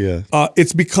beliefs. Yeah.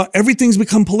 It's because everything's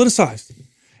become politicized.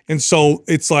 And so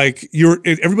it's like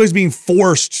everybody's being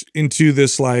forced into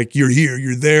this like you're here,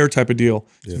 you're there type of deal.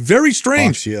 It's very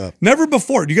strange. Box you up. Never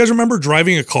before. Do you guys remember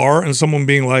driving a car and someone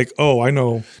being like, "Oh, I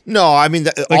know"? No, I mean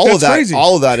all of that. Crazy.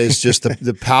 All of that is just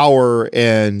the power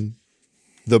and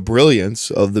the brilliance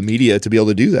of the media to be able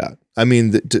to do that. I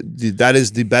mean, that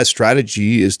is the best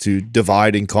strategy, is to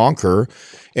divide and conquer.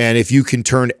 And if you can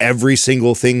turn every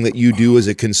single thing that you do as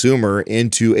a consumer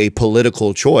into a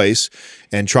political choice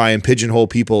and try and pigeonhole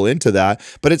people into that,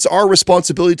 but it's our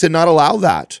responsibility to not allow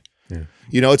that.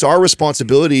 You know, it's our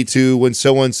responsibility to, when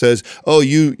someone says, "Oh,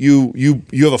 you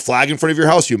have a flag in front of your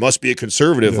house, you must be a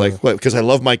conservative." Like, what? Because I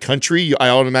love my country, I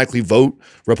automatically vote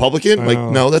Republican. Like,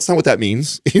 no, that's not what that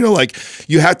means. You know, like,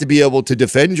 you have to be able to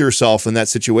defend yourself in that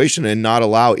situation and not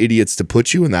allow idiots to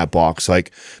put you in that box.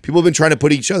 Like, people have been trying to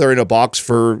put each other in a box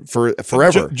for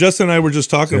forever. Justin and I were just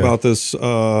talking about this in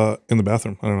the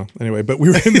bathroom. I don't know. Anyway, but we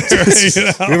were in there. You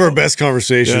know? We have our best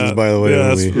conversations, by the way. Yeah,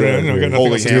 that's great. You know,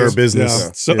 holding to our business.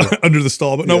 Yeah. So under the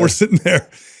stall, but no, we're sitting there,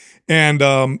 and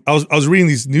I was reading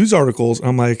these news articles, and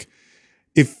I'm like,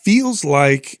 it feels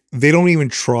like they don't even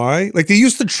try. Like, they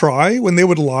used to try when they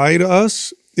would lie to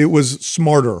us. It was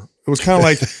smarter. It was kind of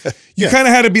like you kind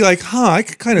of had to be like, I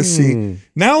could kind of see.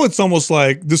 Now it's almost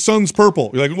like the sun's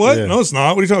purple. You're like, what? No, it's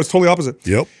not. What are you talking about? It's totally opposite.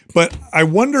 Yep. But I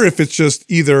wonder if it's just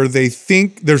either they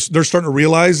think they're starting to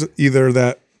realize either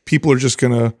that people are just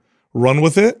gonna run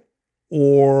with it,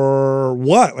 or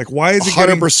what? Like, why is it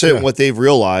 100% what they've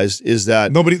realized is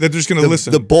that they're just going to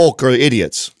listen. The bulk are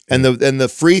idiots. And the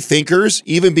free thinkers,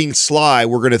 even being sly,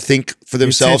 we're going to think for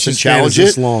themselves and challenge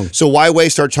it. So why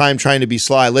waste our time trying to be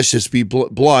sly? Let's just be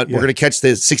blunt. We're going to catch the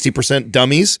 60%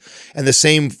 dummies and the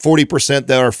same 40%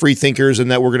 that are free thinkers,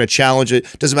 and that we're going to challenge it.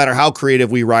 Doesn't matter how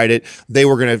creative we write it. They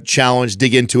were going to challenge,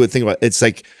 dig into it, think about it. It's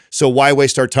like, so why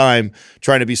waste our time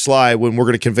trying to be sly when we're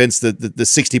going to convince the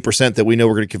 60% that we know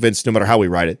we're going to convince no matter how we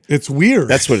write it? It's weird.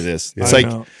 That's what it is. It's like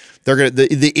they're gonna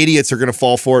the idiots are gonna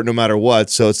fall for it no matter what.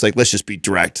 So it's like, let's just be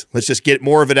direct. Let's just get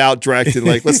more of it out direct, and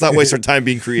like, let's not waste our time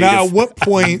being creative. Now, at what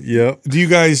point do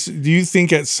you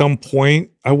think at some point,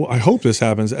 I hope this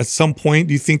happens, at some point,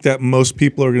 do you think that most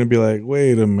people are gonna be like,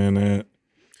 wait a minute,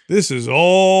 this is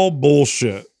all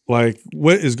bullshit? Like,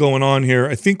 what is going on here?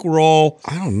 I think we're all,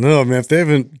 I don't know, man. If they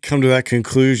haven't come to that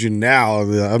conclusion now,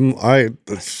 I'm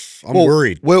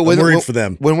worried. I'm worried for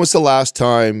them. When was the last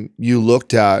time you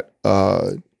looked at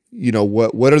you know,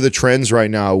 what are the trends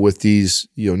right now with these,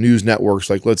 you know, news networks,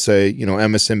 like, let's say, you know,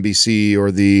 MSNBC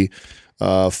or the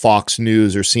Fox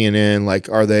News or CNN? Like,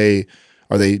 are they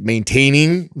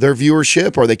maintaining their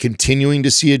viewership? Are they continuing to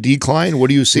see a decline? What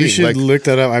do you see? We should look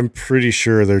that up. I'm pretty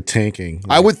sure they're tanking.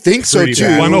 Like, I would think so too.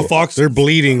 Well, I know Fox, they're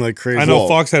bleeding like crazy. I know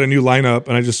Fox had a new lineup,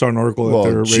 and I just saw an article that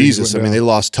they're Jesus. I mean, they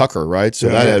lost Tucker, right? So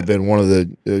that had been one of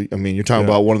the. I mean, you're talking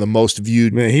about one of the most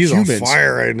viewed. Man, he's on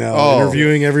fire right now,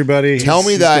 interviewing everybody. Tell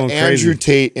me that Andrew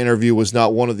Tate interview was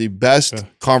not one of the best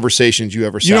conversations you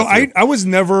ever saw. You know, I was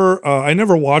never. I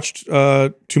never watched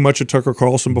too much of Tucker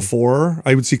Carlson before.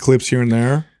 I would see clips here and there.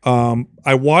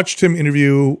 I watched him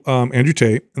interview Andrew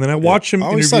Tate, and then I watched him. I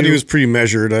always thought he was pretty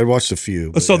measured. I watched a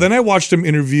few. So then I watched him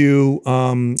interview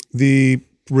the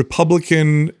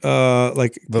Republican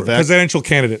presidential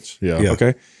candidates.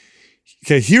 Okay.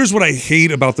 Here's what I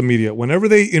hate about the media. Whenever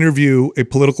they interview a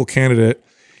political candidate,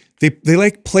 they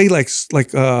like play like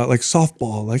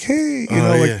softball, like, hey, you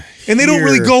know, and they don't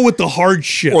really go with the hard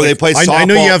shit. Or they play softball. I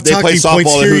know you have talking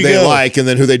points. Who they like, and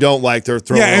then who they don't like, they're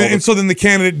throwing. Yeah, and so then the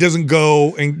candidate doesn't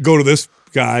go to this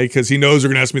guy because he knows they're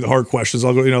going to ask me the hard questions.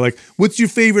 I'll go, you know, like, what's your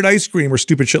favorite ice cream or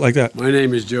stupid shit like that. My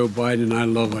name is Joe Biden, and I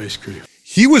love ice cream.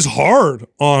 He was hard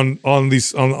on some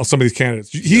of these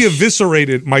candidates. He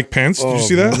eviscerated Mike Pence. Did you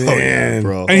see that? Man,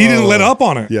 bro. And he didn't let up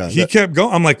on it. Yeah, he kept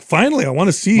going. I'm like, finally, I want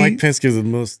to see. Mike Pence gives the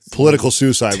most political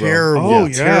suicide, terrible, bro.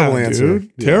 Terrible answer.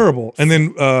 Dude. Terrible. And then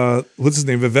what's his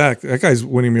name? Vivek. That guy's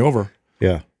winning me over.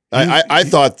 Yeah. I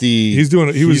thought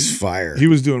he's fire. He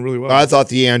was doing really well. I thought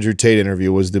the Andrew Tate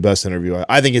interview was the best interview.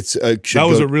 I think it's I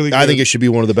think it should be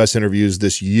one of the best interviews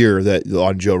this year that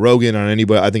on Joe Rogan, on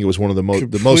anybody. I think it was one of the most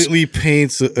completely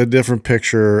paints a different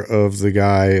picture of the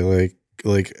guy, like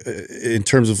in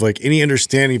terms of like any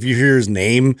understanding. If you hear his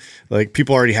name, like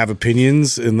people already have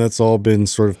opinions and that's all been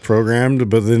sort of programmed.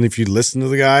 But then if you listen to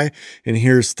the guy and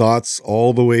hear his thoughts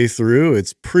all the way through,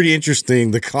 it's pretty interesting,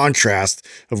 the contrast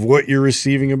of what you're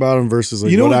receiving about him versus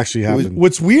like what actually happened.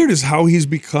 What's weird is how he's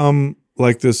become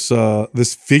like this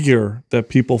this figure that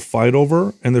people fight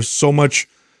over, and there's so much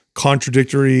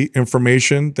contradictory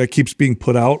information that keeps being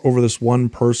put out over this one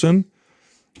person.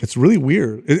 It's really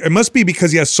weird. It must be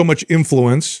because he has so much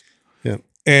influence. Yeah.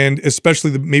 And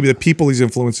especially maybe the people he's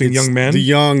influencing, young men. The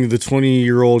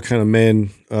 20-year-old kind of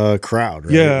men crowd,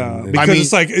 right? Yeah. Because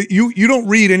it's like you don't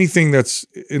read anything that's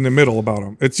in the middle about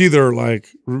him. It's either like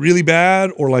really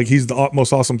bad or like he's the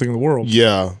most awesome thing in the world.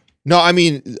 Yeah. No, I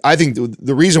mean, I think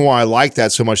the reason why I like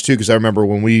that so much too, because I remember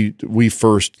when we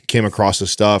first came across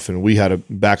this stuff and we had a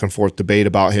back and forth debate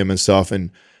about him and stuff.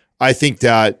 And I think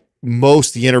that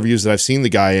most of the interviews that I've seen the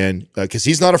guy in, because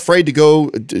he's not afraid to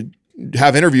go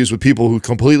have interviews with people who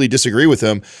completely disagree with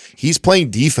him. He's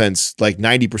playing defense like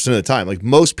 90% of the time. Like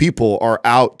most people are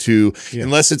out to,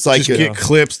 unless it's like just get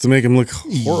clips to make him look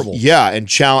horrible. Yeah, and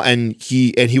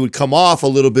he would come off a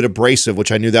little bit abrasive,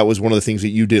 which I knew that was one of the things that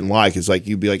you didn't like. Is like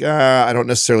you'd be like, I don't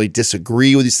necessarily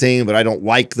disagree with his thing, but I don't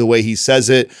like the way he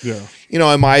says it. Yeah. You know,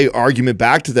 and my argument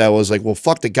back to that was like, well,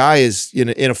 fuck, the guy is in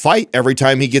a fight every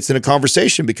time he gets in a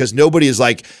conversation because nobody is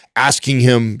like asking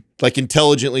him like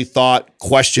intelligently thought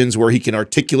questions where he can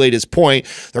articulate his point.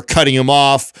 They're cutting him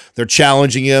off. They're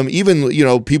challenging him. Even, you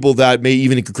know, people that may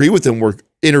even agree with him were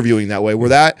interviewing that way. Where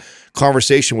that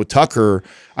conversation with Tucker,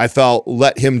 I felt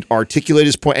let him articulate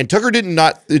his point. And Tucker didn't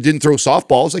throw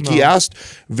softballs. Like he asked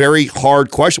very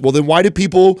hard questions. Well, then why did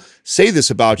people say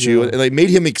this about you? And they made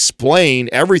him explain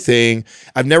everything.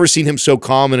 I've never seen him so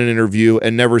calm in an interview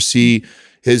and never see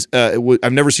his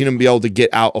I've never seen him be able to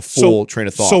get out a full train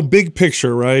of thought. So big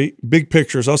picture, right? Big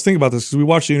picture. So I was thinking about this because we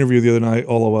watched the interview the other night,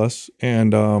 all of us,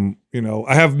 and you know,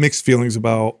 I have mixed feelings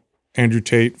about Andrew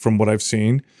Tate from what I've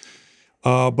seen.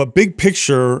 But big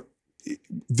picture,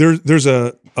 there's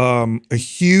a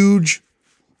huge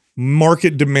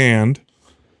market demand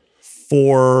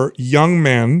for young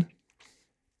men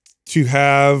to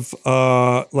have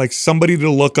like somebody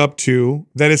to look up to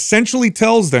that essentially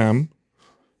tells them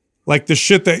like the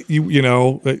shit that you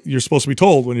know that you're supposed to be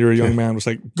told when you're a young man. It's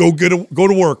like go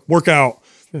to work out,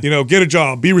 you know, get a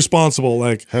job, be responsible,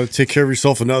 like how to take care of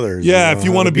yourself and others. Yeah, you know, if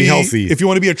you want to be healthy, if you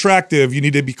want to be attractive, you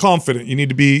need to be confident. You need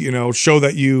to be, you know, show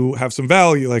that you have some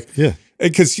value. Like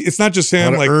because it's not just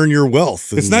him. Like earn your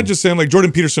wealth. It's not just him. Like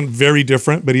Jordan Peterson, very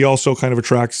different, but he also kind of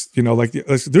attracts. You know, like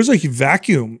there's a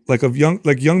vacuum like of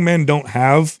young men don't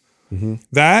have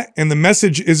that, and the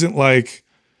message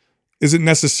isn't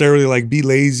necessarily like be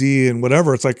lazy and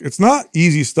whatever. It's like, it's not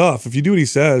easy stuff. If you do what he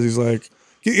says, he's like,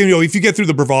 you know, if you get through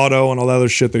the bravado and all that other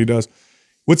shit that he does,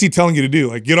 what's he telling you to do?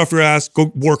 Like, get off your ass,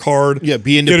 go work hard. Yeah,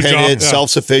 be independent,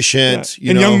 self-sufficient. Yeah.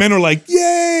 And young men are like,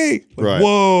 yay! Like,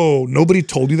 whoa, nobody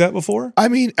told you that before? I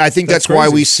mean, I think that's why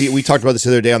we talked about this the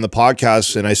other day on the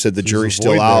podcast, and I said the jury's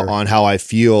still out on how I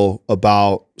feel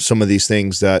about some of these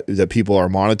things that people are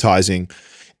monetizing.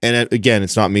 And again,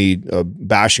 it's not me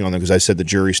bashing on them because I said the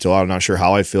jury's still out. I'm not sure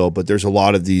how I feel, but there's a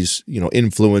lot of these, you know,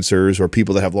 influencers or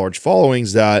people that have large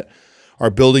followings that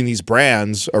are building these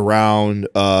brands around,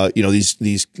 you know,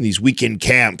 these weekend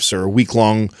camps or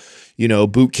week-long, you know,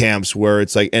 boot camps where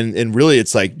it's like, and really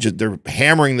it's like they're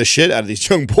hammering the shit out of these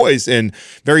young boys and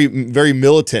very, very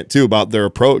militant too about their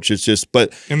approach. It's just,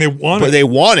 and they want it. They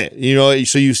want it, you know.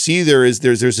 So you see, there's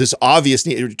this obvious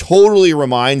need. It totally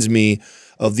reminds me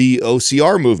of the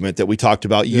OCR movement that we talked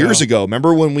about years ago.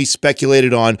 Remember when we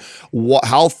speculated on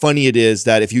how funny it is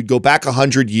that if you'd go back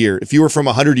 100 years, if you were from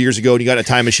 100 years ago and you got a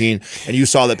time machine and you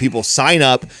saw that people sign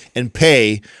up and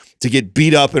pay to get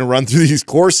beat up and run through these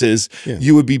courses,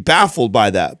 you would be baffled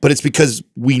by that. But it's because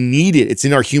we need it. It's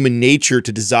in our human nature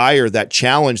to desire that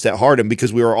challenge, that hard. And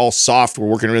because we are all soft, we're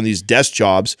working around these desk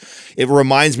jobs. It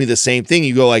reminds me of the same thing.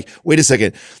 You go like, wait a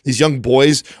second, these young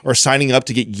boys are signing up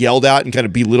to get yelled at and kind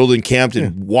of belittled and camped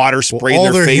and water sprayed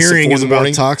in their face. All they're hearing is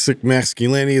about toxic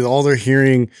masculinity. All they're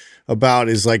hearing about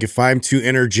is like, if I'm too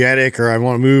energetic or I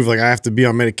want to move, like I have to be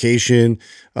on medication,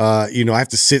 you know, I have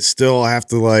to sit still. I have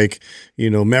to like, you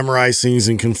know, memorize things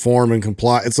and conform and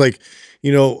comply. It's like,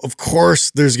 you know, of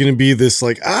course there's going to be this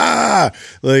like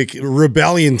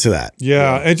rebellion to that.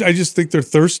 Yeah. And I just think they're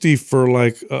thirsty for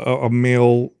like a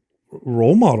male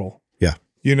role model. Yeah.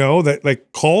 You know, that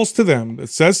like calls to them, that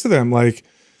says to them like,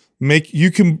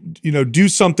 you can, do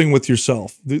something with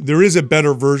yourself. There is a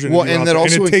better version. Well, of you and out that there,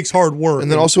 also and it takes hard work.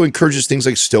 And then also encourages things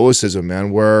like stoicism,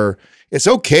 man, where it's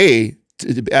okay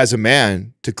as a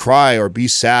man to cry or be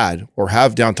sad or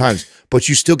have down times, but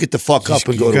you still get the fuck up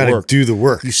and go to work. Do the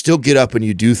work. You still get up and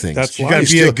you do things. That's You why got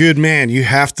to be a good man. You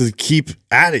have to keep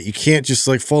at it. You can't just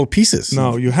like fall to pieces.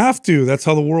 No, you have to. That's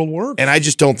how the world works. And I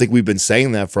just don't think we've been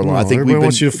saying that for a long. I think everybody we've been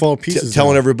wants you to fall to pieces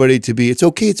telling now. everybody to be. It's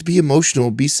okay to be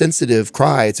emotional, be sensitive,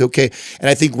 cry. It's okay. And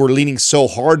I think we're leaning so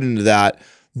hard into that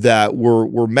we're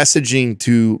messaging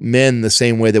to men the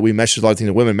same way that we message a lot of things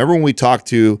to women. Remember when we talked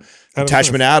to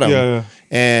Attachment Adam,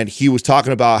 and he was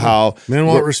talking about how men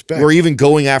want respect. We're even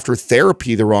going after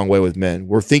therapy the wrong way with men.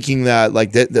 We're thinking that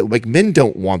like men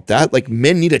don't want that. Like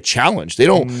men need a challenge. They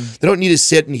don't need to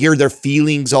sit and hear their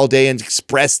feelings all day and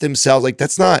express themselves. Like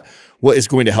that's not what is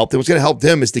going to help them. What's going to help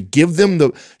them is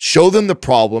to show them the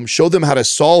problem, show them how to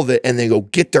solve it, and then go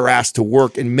get their ass to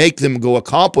work and make them go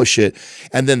accomplish it.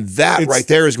 And then that right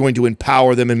there is going to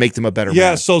empower them and make them a better man.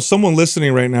 Yeah, so someone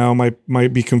listening right now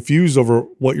might be confused over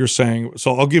what you're saying.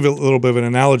 So I'll give it a little bit of an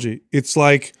analogy. It's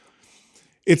like,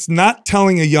 it's not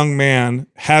telling a young man,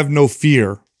 have no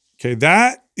fear. Okay,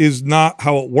 that is not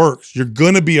how it works. You're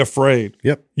going to be afraid.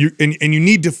 Yep. And you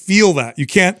need to feel that. You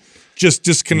can't just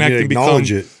disconnect and become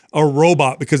a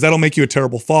robot, because that'll make you a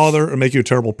terrible father or make you a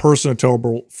terrible person, a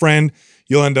terrible friend.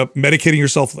 You'll end up medicating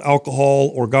yourself with alcohol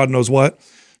or God knows what.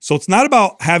 So it's not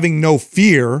about having no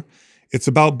fear. It's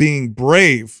about being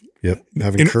brave. Yep,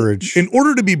 having courage. In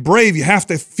order to be brave, you have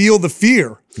to feel the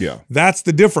fear. Yeah. That's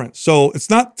the difference. So it's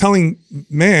not telling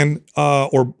men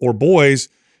or boys,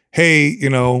 hey,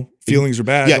 feelings are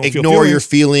bad. Yeah, Don't ignore your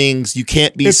feelings. You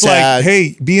can't be it's sad. Like,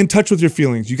 hey, be in touch with your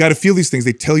feelings. You got to feel these things.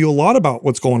 They tell you a lot about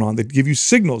what's going on. They give you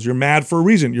signals. You're mad for a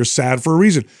reason. You're sad for a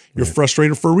reason. You're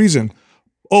frustrated for a reason.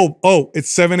 Oh, it's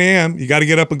 7 a.m. You got to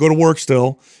get up and go to work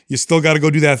still. You still got to go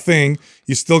do that thing.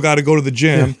 You still got to go to the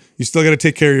gym. Yeah. You still got to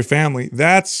take care of your family.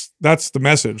 That's the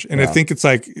message. And I think it's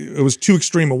like, it was too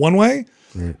extreme in one way.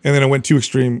 And then it went too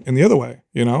extreme in the other way,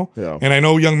 Yeah. And I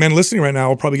know young men listening right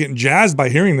now are probably getting jazzed by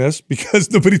hearing this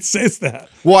because nobody says that.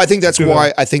 Well, I think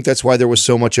that's why there was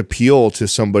so much appeal to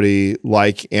somebody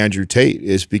like Andrew Tate,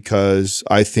 is because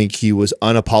I think he was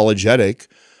unapologetic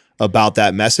about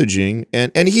that messaging.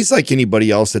 And he's like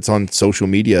anybody else that's on social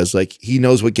media, is like, he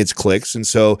knows what gets clicks. And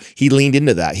so he leaned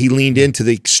into that. He leaned into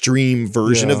the extreme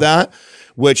version of that,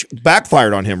 which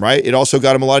backfired on him, right? It also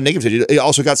got him a lot of negativity. It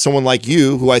also got someone like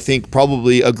you, who I think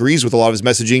probably agrees with a lot of his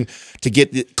messaging, to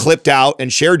get it clipped out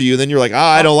and shared to you. Then you're like,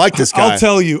 I don't like this guy. I'll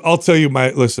tell you,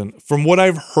 listen, from what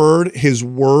I've heard, his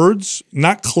words,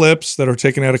 not clips that are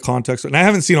taken out of context, and I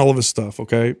haven't seen all of his stuff,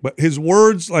 okay? But his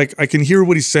words, like, I can hear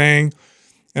what he's saying,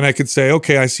 and I could say,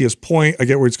 okay, I see his point. I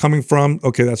get where he's coming from.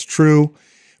 Okay, that's true.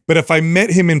 But if I met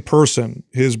him in person,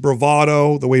 his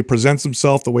bravado, the way he presents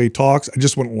himself, the way he talks, I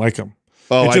just wouldn't like him.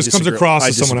 Oh, it just comes across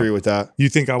as someone. I disagree with that. You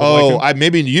think I would like him?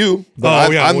 Maybe you.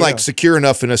 But I'm secure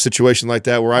enough in a situation like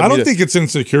that where I don't think it's an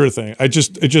insecure thing. It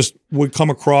just would come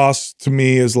across to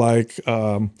me as like,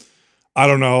 I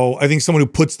don't know. I think someone who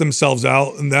puts themselves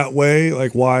out in that way,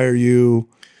 like, why are you?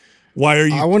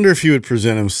 I wonder if he would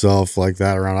present himself like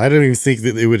that around. I don't even think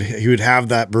that he would have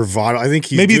that bravado. I think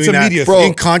he's maybe doing it's a that media thing.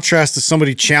 In contrast to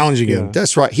somebody challenging him.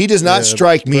 That's right. He does not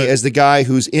strike me as the guy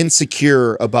who's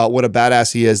insecure about what a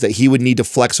badass he is, that he would need to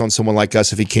flex on someone like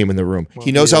us if he came in the room. Well,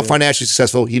 he knows how financially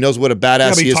successful. He knows what a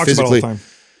badass he is physically. About all the time.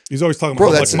 He's always talking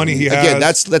about how much money he has. Again,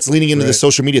 that's leaning into the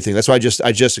social media thing. That's why I just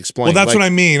explained. Well, that's what I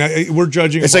mean. We're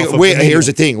judging. It's like, here's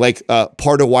the thing. Like,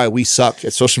 part of why we suck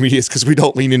at social media is because we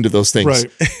don't lean into those things.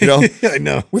 Right. I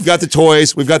know. We've got the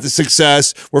toys. We've got the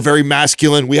success. We're very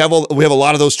masculine. We have a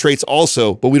lot of those traits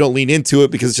also, but we don't lean into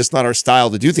it because it's just not our style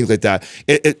to do things like that.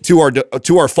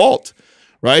 To our fault.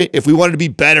 Right? If we wanted to be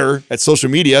better at social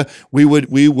media, we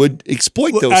would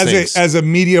exploit those things. As a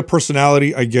media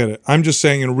personality, I get it. I'm just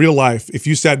saying, in real life, if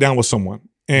you sat down with someone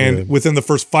and within the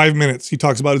first 5 minutes he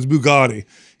talks about his Bugatti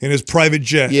and his private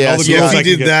jet, yeah, all the girls he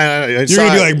did that, you're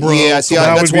gonna be like, bro. Yeah, see,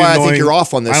 that's why I think you're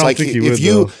off on this. I don't like, think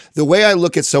the way I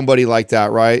look at somebody like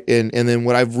that, right, and then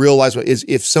what I've realized is,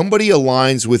 if somebody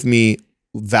aligns with me,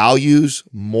 values,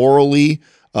 morally,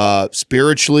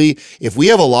 spiritually, if we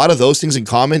have a lot of those things in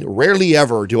common, rarely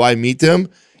ever do I meet them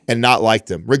and not like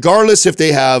them, regardless if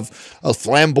they have a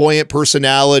flamboyant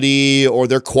personality or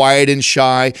they're quiet and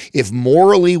shy. If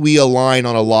morally we align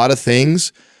on a lot of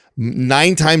things,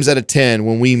 9 times out of 10,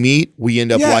 when we meet, we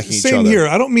end up liking each other. Same here.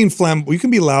 I don't mean you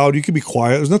can be loud, you can be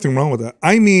quiet. There's nothing wrong with that.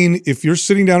 I mean, if you're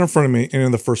sitting down in front of me and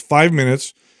in the first 5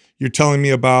 minutes, you're telling me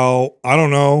about, I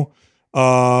don't know,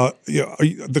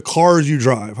 the cars you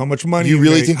drive, how much money you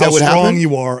really make, think how that would strong happen?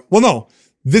 you are. Well, no,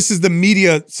 this is the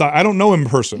media side. I don't know him in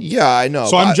person. Yeah, I know.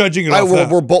 So I'm judging it off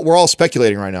that. We're all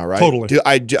speculating right now, right? Totally. Dude,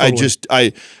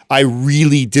 I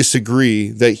really disagree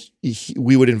that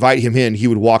we would invite him in. He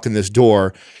would walk in this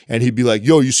door and he'd be like,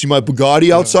 "Yo, you see my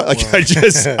Bugatti outside?" Like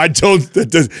I don't.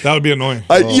 That would be annoying.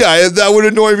 Yeah, that would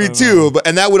annoy me too.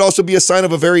 And that would also be a sign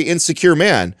of a very insecure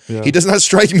man. Yeah. He does not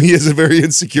strike me as a very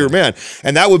insecure man,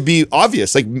 and that would be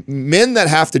obvious. Like men that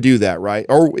have to do that, right?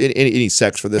 Or in any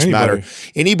sex for this matter,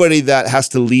 anybody that has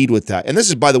to lead with that. And this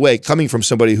is, by the way, coming from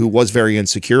somebody who was very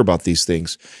insecure about these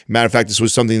things. Matter of fact, this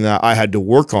was something that I had to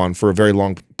work on for a very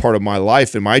long part of my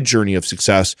life and my journey of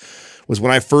success. Was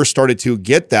when I first started to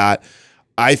get that,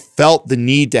 I felt the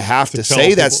need to have to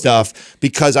say that stuff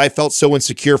because I felt so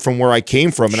insecure from where I came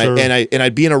from. And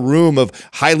I'd be in a room of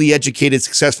highly educated,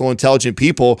 successful, intelligent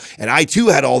people. And I too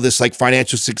had all this like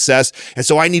financial success. And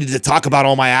so I needed to talk about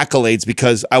all my accolades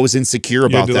because I was insecure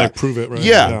about that. Like prove it, right?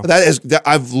 Yeah.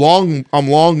 I'm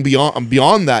long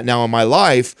beyond that now in my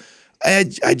life.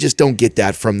 I just don't get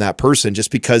that from that person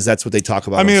just because that's what they talk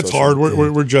about. I mean, it's hard.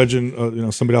 We're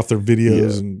judging, somebody off their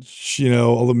videos and,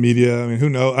 all the media. I mean, who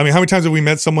knows? I mean, how many times have we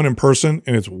met someone in person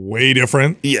and it's way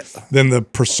different than the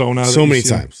persona? So many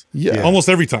times. Yeah. Almost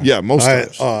every time. Yeah. Most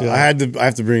times. I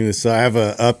have to bring this. I have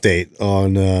an update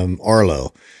on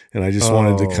Arlo. And I just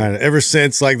wanted to kind of, ever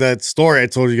since like that story I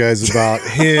told you guys about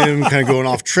him kind of going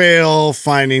off trail,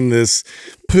 finding this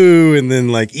poo and then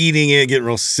like eating it, getting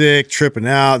real sick, tripping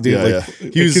out. Dude,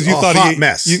 he was a hot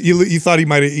mess. You thought he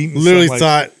might have eaten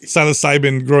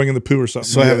psilocybin growing in the poo or something.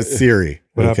 So I have a theory.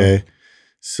 Okay.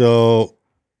 So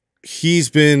he's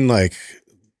been like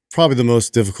probably the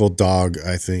most difficult dog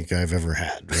I think I've ever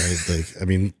had. Right. Like, I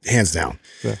mean, hands down.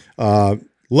 Yeah.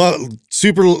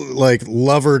 Super like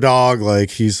lover dog, like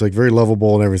he's like very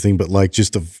lovable and everything, but like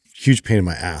just a huge pain in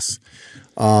my ass.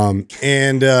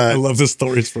 And I love the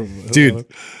stories from dude.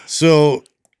 So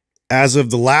as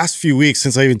of the last few weeks,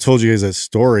 since I even told you guys that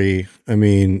story, I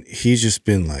mean, he's just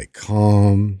been like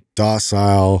calm,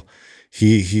 docile.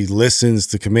 He listens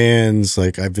to commands.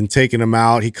 Like I've been taking him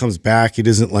out. He comes back. He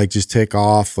doesn't like just take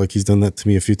off. Like he's done that to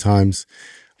me a few times.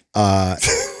 And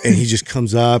he just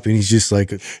comes up and he's just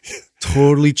like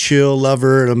totally chill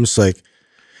lover, and I'm just like,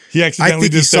 he accidentally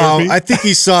did therapy? I think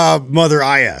he saw Mother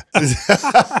Aya.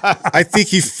 I think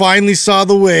he finally saw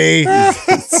the way, and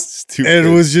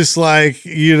it was just like,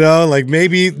 like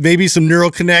maybe some neural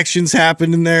connections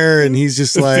happened in there, and he's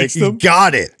just like, he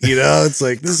got it. It's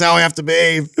like, this is how I have to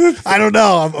behave. I don't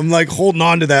know. I'm like holding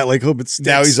on to that, like hope it sticks.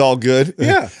 Now he's all good.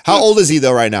 Yeah. How old is he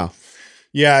though right now?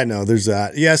 Yeah, I know. There's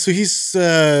that. Yeah, so he's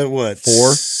what,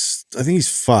 4? I think he's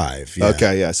 5. Yeah.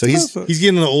 Okay, yeah. So he's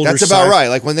getting an older. That's about right.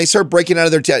 Like when they start breaking out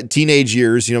of their teenage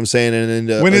years, you know what I'm saying? And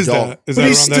when adult. is that? Is but that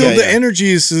he's around still that? the energy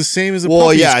is the same as a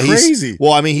puppy. Yeah, it's crazy.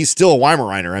 He's still a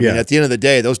Weimaraner. I mean, at the end of the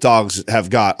day, those dogs have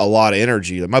got a lot of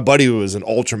energy. Like my buddy who was an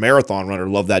ultra marathon runner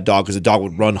loved that dog because the dog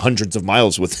would run hundreds of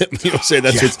miles with him. You know what I'm saying?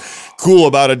 That's what's cool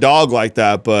about a dog like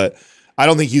that. But I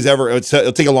don't think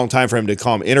it'll take a long time for him to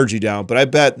calm energy down. But I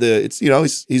bet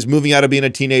he's moving out of being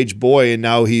a teenage boy and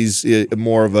now he's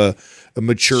more of a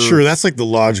mature. Sure, that's like the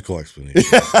logical explanation.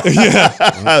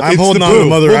 I'm holding on to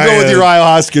Mother Aya. We'll go with your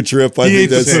ayahuasca trip.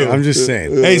 I'm just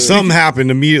saying. Hey, something happened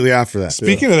immediately after that.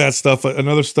 Speaking of that stuff,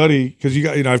 another study, because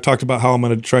I've talked about how I'm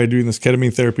going to try doing this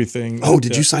ketamine therapy thing. Oh,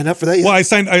 did you sign up for that yet? Well, I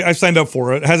signed up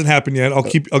for it. It hasn't happened yet. I'll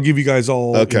give you guys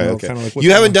all. Okay. Kind of like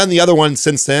you haven't done the other one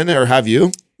since then, or have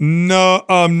you? No,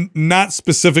 not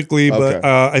specifically, but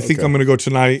I think I'm going to go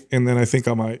tonight, and then I think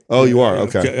I might. Oh, you are?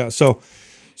 Okay. Yeah.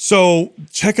 So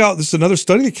check out, this is another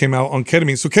study that came out on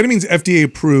ketamine. So ketamine's FDA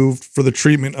approved for the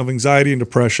treatment of anxiety and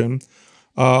depression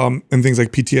and things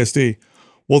like PTSD.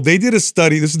 Well, they did a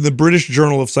study. This is the British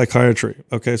Journal of Psychiatry.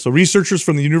 Okay, so researchers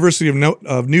from the University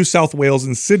of New South Wales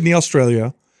in Sydney,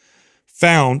 Australia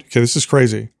found, this is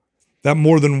crazy, that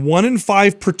more than 1 in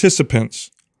 5 participants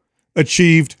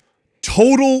achieved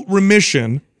total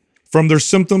remission from their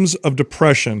symptoms of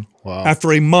depression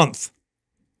after a month.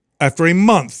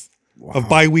 Of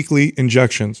biweekly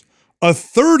injections. A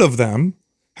third of them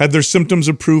had their symptoms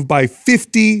improved by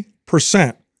 50%.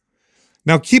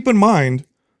 Now, keep in mind,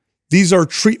 this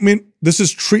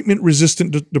is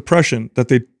treatment-resistant depression that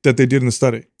they did in the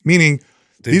study. Meaning,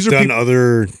 they've done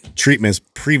other treatments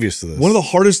previous to this. One of the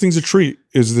hardest things to treat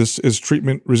is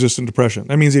treatment-resistant depression.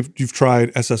 That means if you've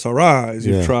tried SSRIs,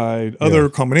 you've tried other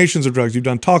combinations of drugs, you've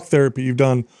done talk therapy,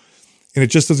 and it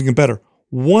just doesn't get better.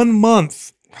 1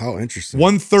 month. How interesting.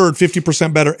 1/3,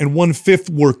 50% better, and 1/5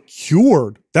 were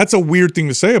cured. That's a weird thing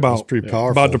to say about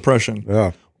depression.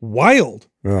 Yeah. Wild.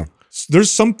 Yeah.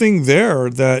 There's something there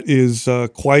that is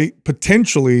quite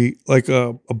potentially like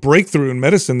a breakthrough in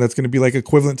medicine that's going to be like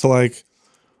equivalent to like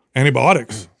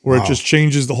antibiotics, where it just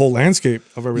changes the whole landscape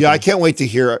of everything. Yeah, I can't wait to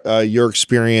hear your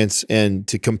experience and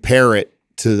to compare it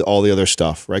to all the other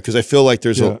stuff, right? Because I feel like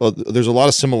there's a lot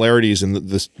of similarities in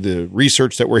the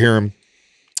research that we're hearing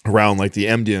around, like the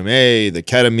MDMA, the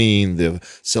ketamine, the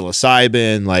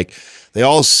psilocybin. Like, they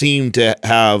all seem to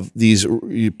have these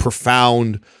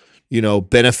profound,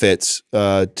 benefits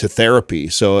to therapy.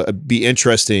 So it'd be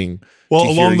interesting. Well,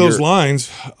 along those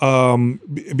lines,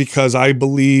 because I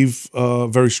believe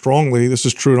very strongly, this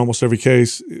is true in almost every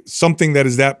case, something that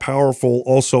is that powerful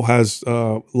also has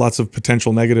lots of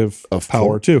potential negative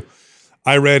power too.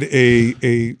 I read a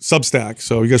Substack.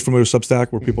 So you guys familiar with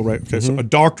Substack, where people write? Okay, so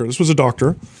this was a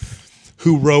doctor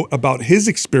who wrote about his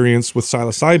experience with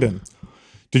psilocybin.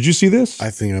 Did you see this? I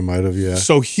think I might have, yeah.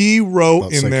 So he wrote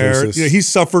about in psychosis. there, he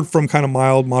suffered from kind of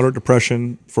mild, moderate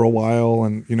depression for a while,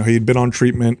 and he had been on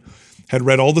treatment. Had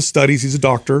read all the studies. He's a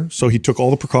doctor, so he took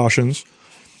all the precautions.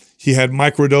 He had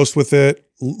microdosed with it,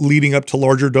 leading up to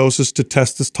larger doses to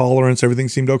test his tolerance. Everything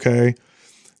seemed okay.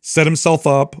 Set himself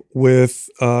up with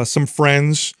some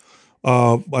friends.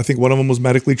 I think one of them was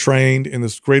medically trained in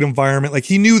this great environment. Like,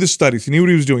 he knew the studies. He knew what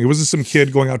he was doing. It wasn't some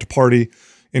kid going out to party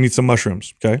and eat some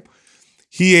mushrooms, okay?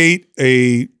 He ate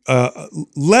a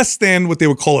less than what they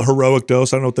would call a heroic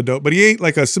dose. I don't know what the dose, but he ate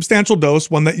like a substantial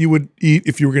dose, one that you would eat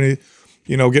if you were going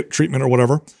to get treatment or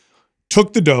whatever.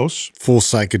 Took the dose. Full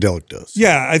psychedelic dose.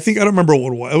 Yeah, I don't remember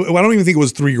what it was. I don't even think it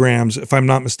was 3 grams, if I'm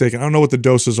not mistaken. I don't know what the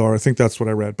doses are. I think that's what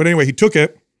I read. But anyway, he took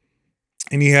it,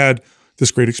 and he had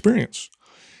this great experience.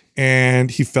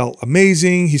 And he felt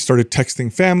amazing. He started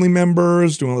texting family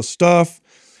members, doing all this stuff.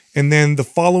 And then the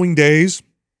following days,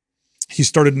 he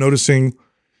started noticing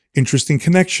interesting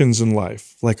connections in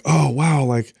life. Like, oh, wow,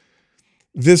 like,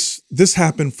 this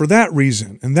happened for that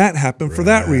reason, and that happened for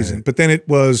that reason. But then it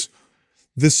was,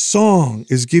 this song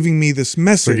is giving me this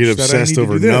message. So you get obsessed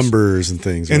over numbers and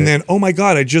things. And then, oh my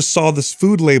God, I just saw this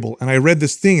food label and I read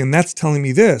this thing and that's telling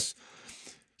me this.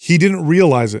 He didn't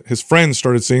realize it. His friends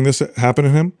started seeing this happen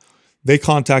to him. They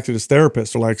contacted his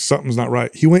therapist. They're like, something's not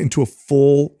right. He went into a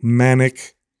full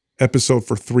manic episode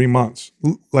for 3 months,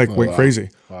 went crazy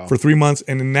for 3 months.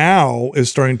 And now is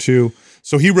starting to,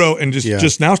 so he wrote and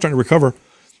just now starting to recover.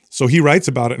 So he writes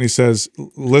about it and he says,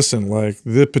 listen, like,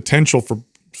 the potential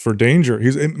for danger.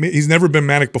 He's never been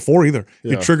manic before either.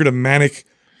 Yeah. It triggered a manic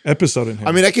episode in him.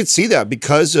 I mean, I could see that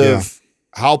because of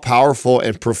how powerful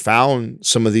and profound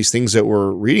some of these things that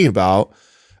we're reading about.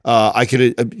 I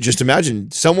could just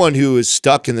imagine someone who is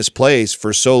stuck in this place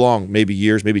for so long, maybe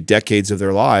years, maybe decades of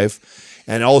their life,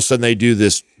 and all of a sudden they do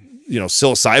this,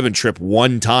 psilocybin trip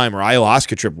one time or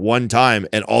ayahuasca trip one time,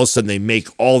 and all of a sudden they make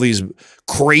all these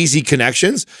crazy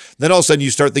connections. Then all of a sudden you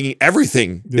start thinking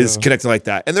everything is connected like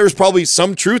that, and there's probably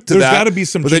some truth to that. There's got to be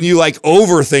some, but then you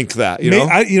overthink that.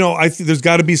 I think there's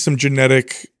got to be some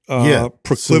genetic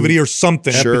proclivity or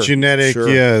something.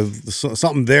 Epigenetic,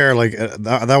 something there. Like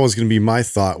that was going to be my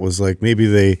thought. Was like maybe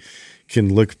they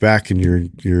can look back in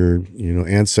your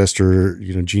ancestor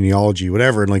genealogy,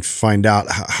 whatever, and like find out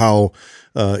how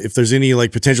if there's any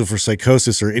like potential for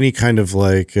psychosis or any kind of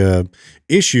like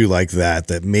issue like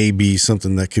that may be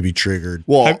something that could be triggered.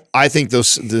 Well, I think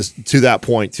this to that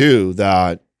point too,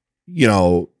 that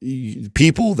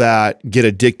people that get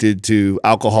addicted to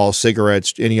alcohol,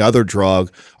 cigarettes, any other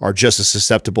drug are just as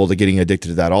susceptible to getting addicted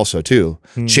to that also too.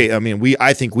 I mean,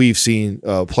 I think we've seen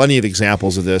plenty of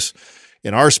examples of this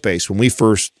in our space when we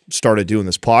first started doing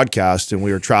this podcast, and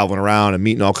we were traveling around and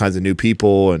meeting all kinds of new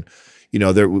people. And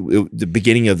the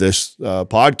beginning of this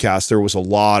podcast, there was a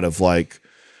lot of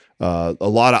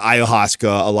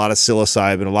ayahuasca, a lot of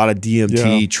psilocybin, a lot of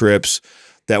DMT trips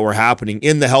that were happening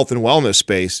in the health and wellness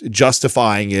space,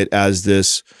 justifying it as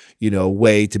this,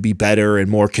 way to be better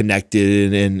and more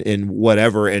connected and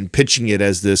whatever, and pitching it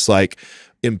as this like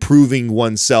improving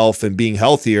oneself and being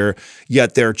healthier,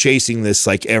 yet they're chasing this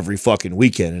like every fucking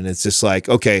weekend. And it's just like,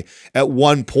 okay, at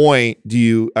what point do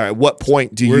you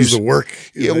where's the work?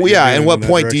 And what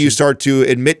point do you start to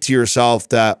admit to yourself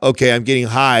that, okay, I'm getting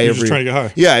high. You're just trying to get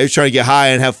high. Yeah, you're trying to get high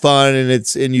and have fun,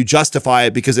 and you justify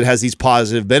it because it has these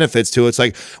positive benefits to it. It's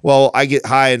like, well, I get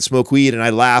high and smoke weed and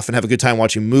I laugh and have a good time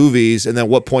watching movies, and then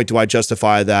what point do I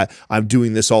justify that I'm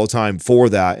doing this all the time for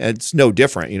that? And it's no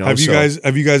different, Have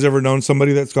you guys ever known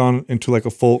somebody that's gone into like a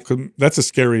full? 'Cause that's a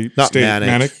scary not state.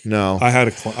 Manic. No, I had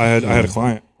a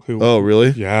client who. Oh, really?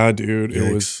 Yeah, dude. Yikes.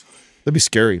 It was. That'd be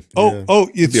scary.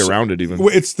 It's be around it even.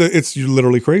 You're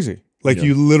literally crazy. Like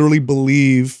you literally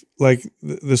believe. Like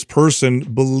this person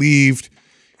believed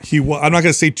I'm not going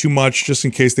to say too much just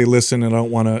in case they listen, and I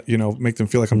don't want to make them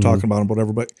feel like I'm talking about them,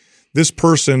 whatever. But this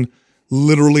person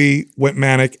literally went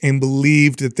manic and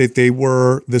believed that they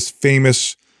were this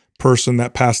famous person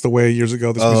that passed away years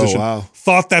ago, this musician, wow.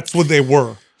 thought that's what they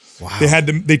were. Wow.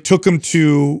 They took him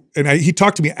to, and he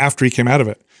talked to me after he came out of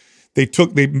it. They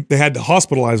had to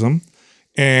hospitalize him.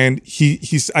 And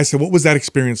I said, what was that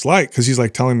experience like? Cause he's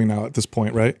like telling me now at this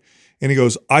point. Right. And he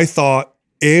goes, I thought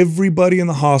everybody in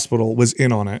the hospital was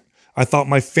in on it. I thought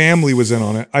my family was in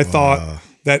on it. I thought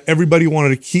that everybody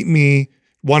wanted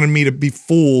me to be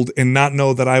fooled and not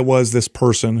know that I was this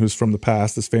person who's from the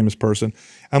past, this famous person.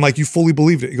 I'm like, you fully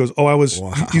believed it. He goes, oh, I was,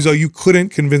 he's like, you couldn't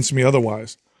convince me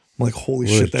otherwise. I'm like, holy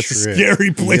shit, that's a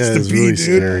scary place to be, really dude.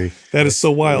 Scary. That is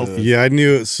so wild. Yeah, I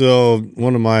knew. So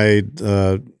one of my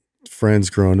friends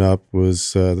growing up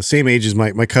was the same age as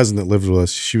my cousin that lived with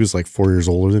us. She was like 4 years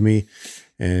older than me.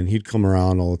 And he'd come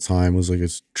around all the time, was like a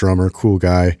drummer, cool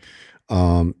guy.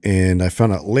 And I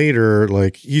found out later,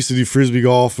 like he used to do Frisbee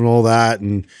golf and all that.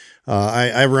 And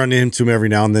I run into him every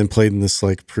now and then, played in this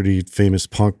like pretty famous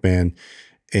punk band.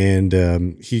 And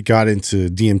he got into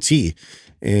DMT.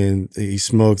 And he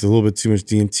smoked a little bit too much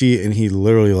DMT, and he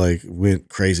literally like went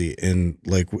crazy and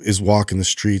like is walking the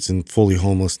streets and fully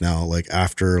homeless now, like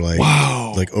after like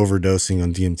like overdosing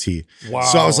on DMT. Wow.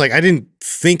 So I was like, I didn't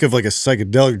think of like a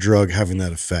psychedelic drug having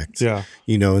that effect. Yeah.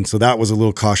 You know, and so that was a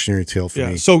little cautionary tale for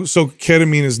me. So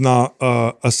ketamine is not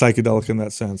a psychedelic in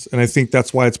that sense. And I think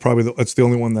that's why it's probably it's the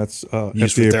only one that's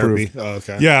used FDA for therapy. approved. Oh,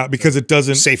 okay. Yeah, because it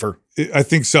doesn't safer. I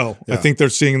think so. Yeah. I think they're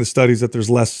seeing in the studies that there's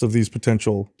less of these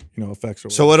potential, effects. Or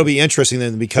so it'll be interesting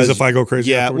then because if I go crazy.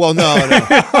 Yeah. Afterwards. Well, no.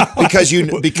 because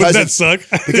would that suck?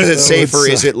 Because it's safer.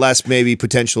 Is it less maybe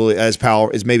potentially as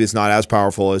power? Is maybe it's not as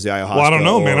powerful as the ayahuasca? Well, I don't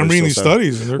know, man. I'm reading these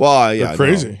studies. And they're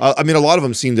crazy. No. I mean, a lot of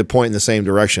them seem to point in the same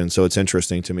direction. So it's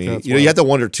interesting to me. Yeah, you have to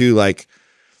wonder too, like,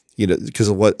 because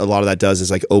of what a lot of that does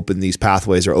is like open these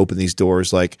pathways or open these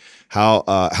doors. Like how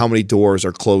many doors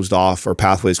are closed off or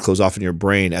pathways closed off in your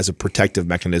brain as a protective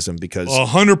mechanism? Because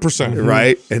 100%,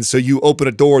 right. And so you open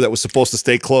a door that was supposed to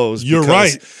stay closed. You're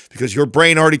right, because your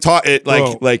brain already taught it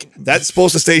like that's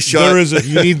supposed to stay shut.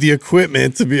 You need the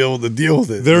equipment to be able to deal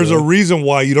with it. There's a reason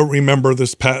why you don't remember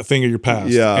this thing of your past.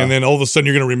 Yeah, and then all of a sudden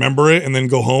you're going to remember it, and then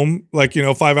go home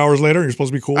 5 hours later. And you're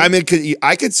supposed to be cool. I mean,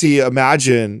 I could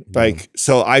imagine like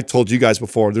so. I told you guys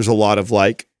before. There's a lot of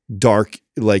like dark,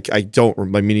 like I don't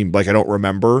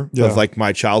remember of like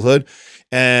my childhood,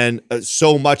 and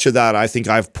so much of that I think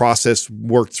I've processed,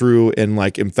 worked through, and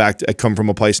like in fact I come from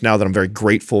a place now that I'm very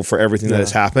grateful for everything that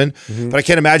has happened. But I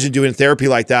can't imagine doing therapy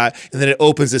like that, and then it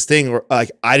opens this thing where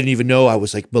like I didn't even know I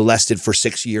was like molested for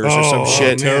 6 years or some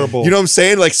shit. Terrible. You know what I'm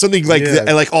saying? Like something like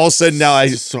and like all of a sudden now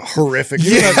it's so horrific.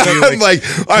 I'm like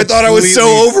I thought I was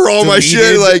so over all my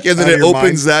shit, like, and then it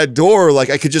opens that door. Like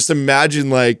I could just imagine,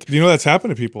 like, that's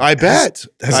happened to people. I bet.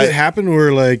 Has it happened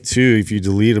where like too, if you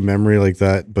delete a memory like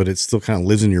that, but it still kind of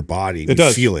lives in your body, it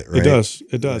does. Feel it, right?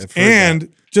 It does.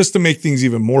 And just to make things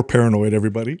even more paranoid,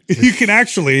 everybody, you can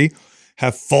actually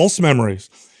have false memories.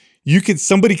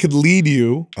 Somebody could lead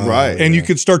you, right, and you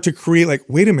could start to create like,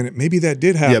 wait a minute, maybe that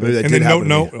did happen. Yeah, maybe that and did then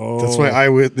happen. That's why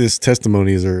eyewitness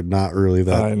testimonies are not really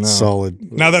that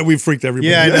solid. Now that we've freaked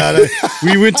everybody,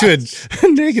 we went to a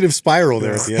negative spiral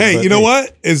there. At the end, hey, you know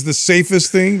what is the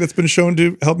safest thing that's been shown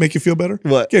to help make you feel better?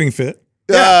 What? Getting fit.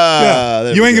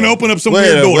 Yeah. You ain't gonna open up some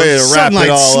weird doors. Way to wrap Sunlight,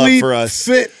 it all sleep, up for us.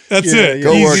 Fit. That's it.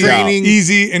 Go work out.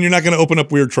 Easy, and you're not gonna open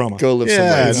up weird trauma. Go live some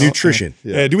ways. Nutrition.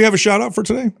 Do we have a shout out for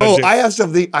today? Oh, I have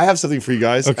something for you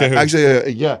guys. Okay.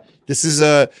 Actually, this is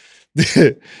the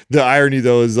irony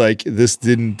though is like this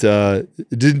didn't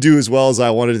do as well as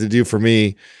I wanted it to do for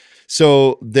me.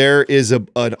 So there is an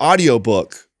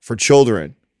audiobook for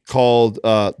children called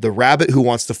The Rabbit Who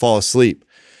Wants to Fall Asleep.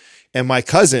 And my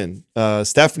cousin,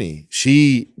 Stephanie,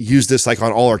 she used this like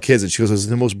on all our kids, and she goes, "This is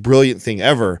the most brilliant thing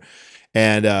ever."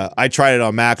 And I tried it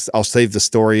on Max. I'll save the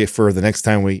story for the next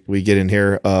time we get in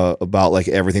here about like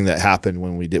everything that happened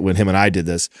when him and I did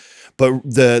this. But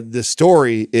the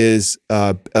story is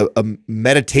a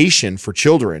meditation for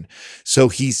children. So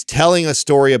he's telling a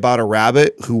story about a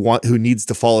rabbit who needs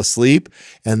to fall asleep,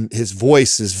 and his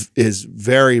voice is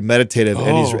very meditative,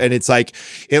 and it's like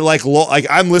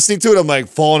I'm listening to it, I'm like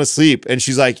falling asleep, and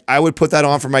she's like, I would put that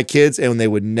on for my kids, and they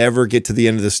would never get to the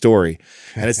end of the story,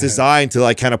 and it's designed to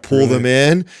like kind of pull them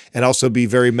in and also be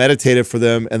very meditative for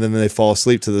them, and then they fall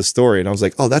asleep to the story. And I was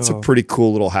like, oh, that's a pretty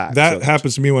cool little hack. That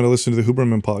happens to me when I listen to the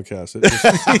Huberman podcast.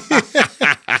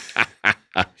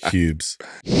 Cubes.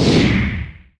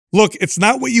 Look, it's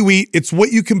not what you eat. It's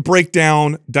what you can break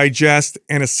down, digest,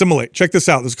 and assimilate. Check this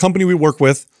out. There's a company we work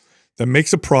with that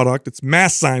makes a product. It's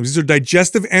Masszymes. These are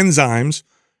digestive enzymes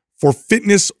for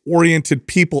fitness-oriented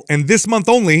people. And this month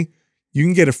only, you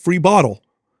can get a free bottle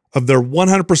of their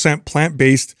 100%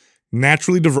 plant-based,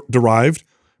 naturally derived,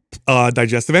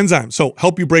 digestive enzymes. So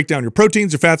help you break down your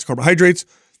proteins, your fats, carbohydrates,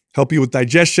 help you with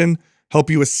digestion, help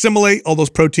you assimilate all those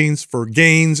proteins for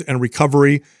gains and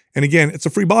recovery. And again, it's a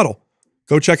free bottle.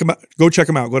 Go check them out. Go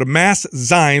to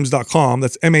masszymes.com.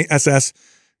 That's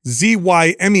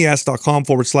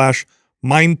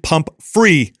MASSZYMES.com/mind pump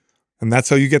free. And that's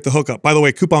how you get the hookup. By the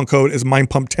way, coupon code is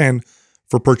mindpump10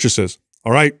 for purchases.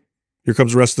 All right, here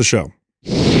comes the rest of the show.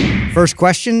 First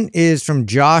question is from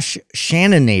Josh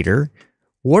Shannanator.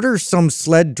 What are some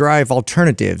sled drive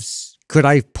alternatives? Could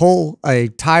I pull a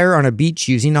tire on a beach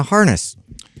using a harness?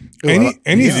 Anything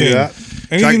that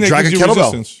gives you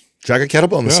resistance. Drag a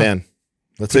kettlebell in the sand.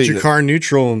 Let's Put your car in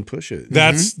neutral and push it.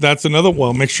 That's another.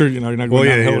 Well, make sure you're not going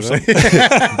downhill or something.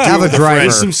 Have a driver.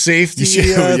 There's some safety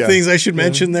things I should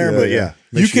mention there, but yeah.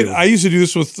 You could. I used to do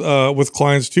this with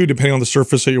clients too, depending on the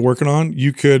surface that you're working on.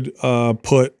 You could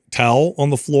put towel on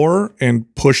the floor and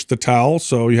push the towel,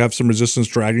 so you have some resistance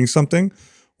dragging something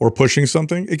or pushing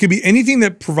something. It could be anything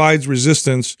that provides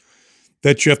resistance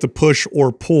that you have to push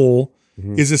or pull.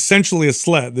 Is essentially a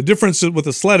sled. The difference with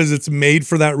a sled is it's made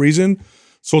for that reason.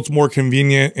 So it's more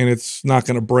convenient and it's not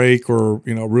going to break or,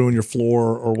 ruin your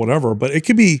floor or whatever. But it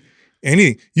could be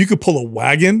anything. You could pull a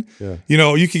wagon. Yeah.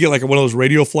 You could get like one of those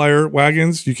radio flyer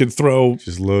wagons. You could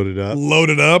just load it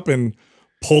up and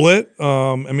pull it.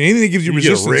 Anything that gives you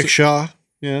resistance. Get a rickshaw.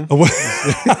 Yeah.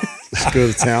 Just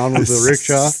go to town with a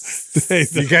rickshaw.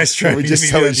 You guys try to get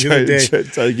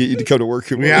you to come to work.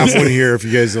 We have one here if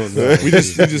you guys don't know.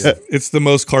 It's the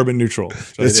most carbon neutral.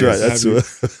 That's right. That's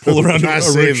pull around a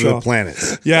save rickshaw. the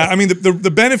planet. Yeah,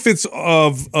 the benefits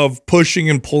of pushing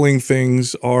and pulling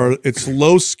things are it's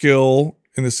low skill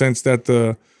in the sense that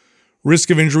the risk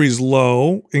of injury is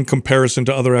low in comparison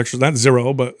to other exercises. Not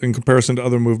zero, but in comparison to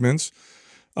other movements.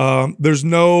 There's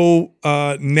no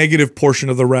negative portion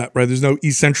of the rep, right? There's no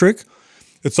eccentric.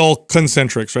 It's all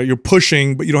concentrics, right? You're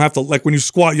pushing, but you don't have to, like when you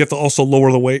squat, you have to also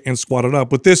lower the weight and squat it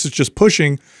up. With this, it's just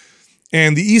pushing.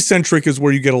 And the eccentric is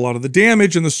where you get a lot of the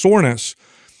damage and the soreness.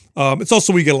 It's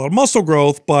also where you get a lot of muscle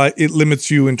growth, but it limits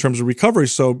you in terms of recovery.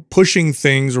 So pushing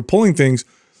things or pulling things,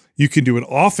 you can do it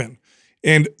often.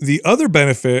 And the other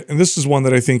benefit, and this is one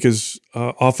that I think is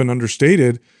often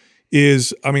understated,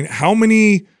 is, how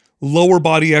many lower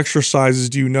body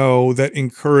exercises do you know that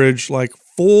encourage like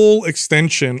full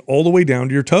extension all the way down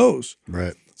to your toes?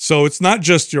 Right. So it's not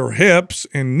just your hips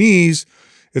and knees,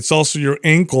 it's also your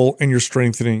ankle and you're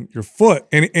strengthening your foot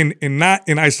and not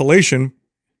in isolation,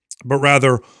 but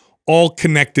rather all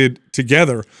connected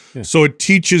together. Yeah. So it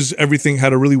teaches everything how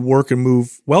to really work and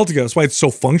move well together. That's why it's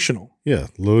so functional. Yeah.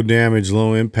 Low damage,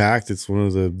 low impact. It's one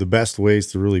of the best ways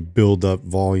to really build up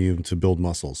volume to build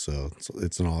muscle. So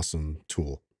it's an awesome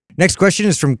tool. Next question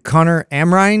is from Connor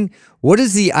Amrine. What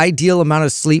is the ideal amount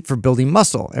of sleep for building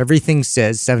muscle? Everything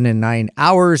says 7 to 9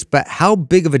 hours, but how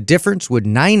big of a difference would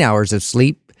 9 hours of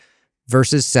sleep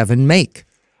versus 7 make?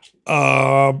 It's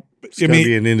going to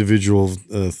be an individual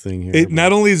thing here.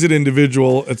 Not only is it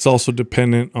individual, it's also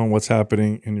dependent on what's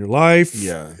happening in your life.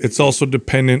 Yeah. It's also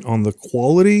dependent on the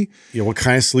quality. Yeah. What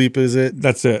kind of sleep is it?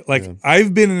 That's it.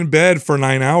 I've been in bed for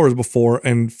 9 hours before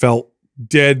and felt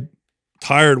dead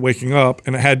tired waking up,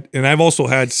 and I've also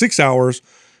had 6 hours,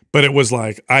 but it was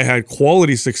like I had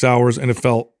quality 6 hours and it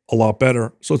felt a lot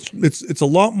better. So it's a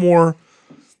lot more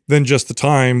than just the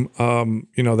time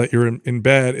that you're in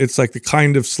bed. It's like the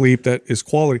kind of sleep that is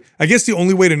quality. I guess the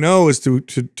only way to know is to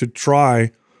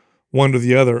try one or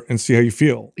the other and see how you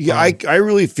feel. Yeah, I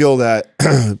really feel that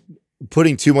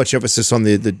putting too much emphasis on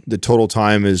the total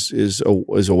time is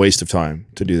a waste of time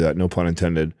to do that. No pun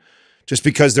intended. Just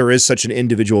because there is such an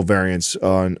individual variance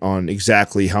on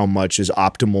exactly how much is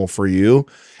optimal for you.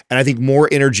 And I think more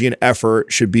energy and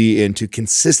effort should be into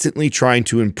consistently trying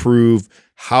to improve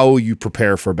how you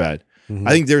prepare for bed.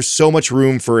 I think there's so much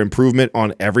room for improvement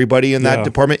on everybody in that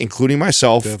department, including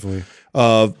myself. Definitely.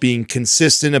 Of being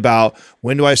consistent about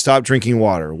when do I stop drinking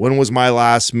water? When was my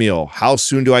last meal? How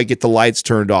soon do I get the lights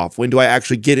turned off? When do I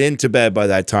actually get into bed by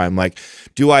that time? Like,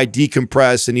 do I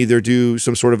decompress and either do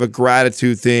some sort of a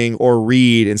gratitude thing or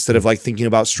read instead of like thinking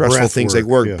about stressful things like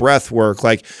work, breath work?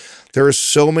 Like, there are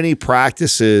so many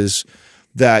practices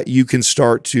that you can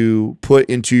start to put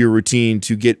into your routine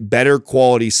to get better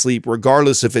quality sleep,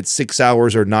 regardless if it's 6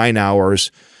 hours or 9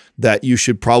 hours, that you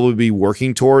should probably be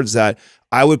working towards that.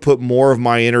 I would put more of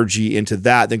my energy into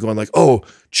that than going like, oh,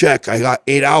 check, I got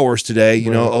 8 hours today,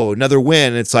 oh, another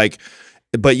win. It's like,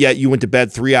 but yet you went to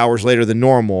bed 3 hours later than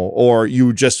normal, or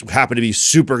you just happen to be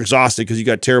super exhausted because you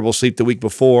got terrible sleep the week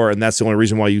before, and that's the only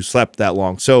reason why you slept that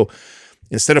long. So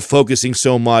instead of focusing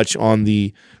so much on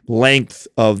the length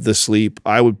of the sleep,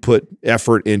 I would put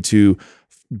effort into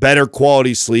better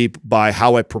quality sleep by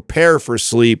how I prepare for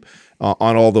sleep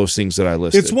on all those things that I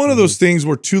listed. It's one of those things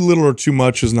where too little or too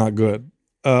much is not good.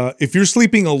 If you're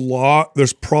sleeping a lot,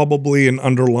 there's probably an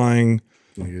underlying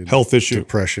health issue.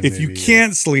 Depression. If you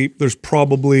can't sleep, there's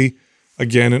probably,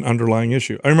 again, an underlying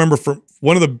issue. I remember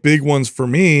one of the big ones for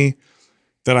me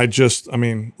that I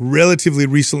mean, relatively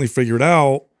recently figured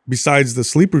out, besides the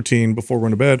sleep routine before going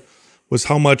to bed, was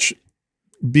how much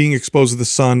being exposed to the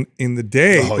sun in the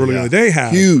day, early in the day,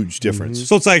 has. Huge difference.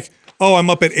 So it's like, oh,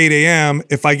 I'm up at 8 a.m.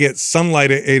 If I get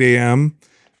sunlight at 8 a.m.,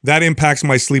 that impacts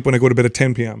my sleep when I go to bed at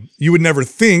 10 p.m. You would never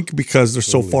think because they're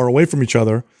so far away from each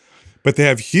other, but they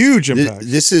have huge impacts.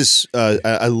 This is,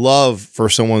 I love for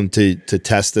someone to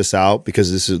test this out,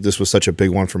 because this was such a big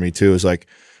one for me too. Is like,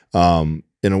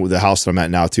 the house that I'm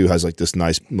at now too has like this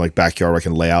nice like backyard where I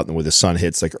can lay out and where the sun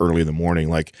hits like early in the morning.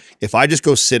 Like if I just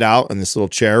go sit out in this little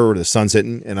chair where the sun's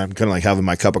hitting and I'm kind of like having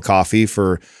my cup of coffee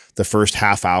for the first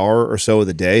half hour or so of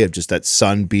the day of just that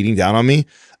sun beating down on me,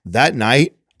 that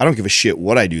night, I don't give a shit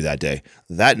what I do that day.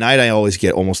 That night, I always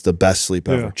get almost the best sleep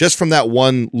ever, just from that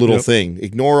one little thing.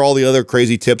 Ignore all the other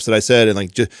crazy tips that I said, and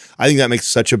like, I think that makes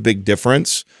such a big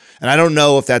difference. And I don't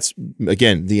know if that's,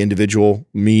 again, the individual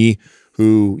me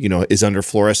who, you know, is under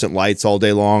fluorescent lights all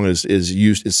day long is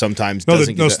sometimes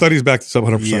doesn't get studies back this up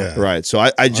 100%. Yeah. Right. So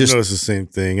I just notice the same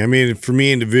thing. I mean, for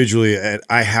me individually,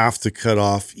 I have to cut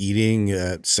off eating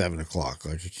at 7 o'clock.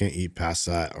 Like I can't eat past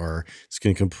that, or it's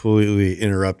going to completely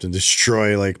interrupt and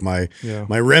destroy like my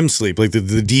REM sleep, like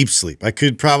the deep sleep. I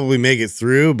could probably make it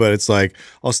through, but it's like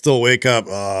I'll still wake up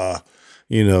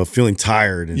you know, feeling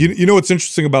tired. And you know what's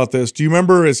interesting about this? Do you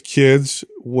remember as kids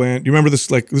do you remember this?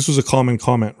 Like this was a common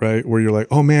comment, right? Where you're like,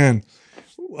 oh man,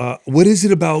 what is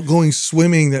it about going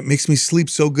swimming that makes me sleep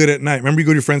so good at night? Remember you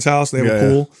go to your friend's house, they have a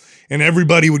pool, and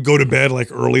everybody would go to bed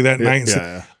like early that night.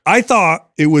 And I thought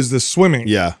it was the swimming.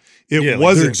 Yeah. It wasn't.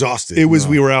 Like they're exhausted. It was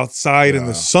we were outside in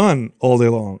the sun all day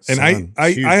long. And I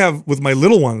have with my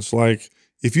little ones, like,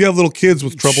 if you have little kids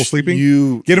with trouble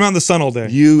sleeping, get them out in the sun all day.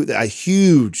 A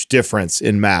huge difference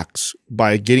in Max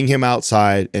by getting him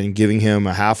outside and giving him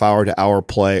a half hour to hour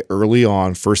play early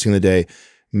on, first thing of the day,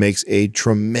 makes a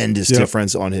tremendous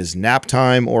difference on his nap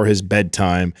time or his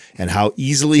bedtime, and how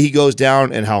easily he goes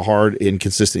down and how hard and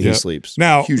consistent he sleeps.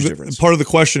 Now, huge difference. Part of the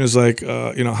question is like,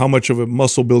 you know, how much of a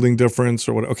muscle building difference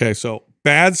or what? Okay, so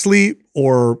bad sleep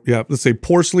or let's say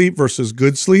poor sleep versus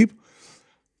good sleep,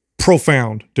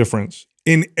 profound difference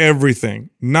in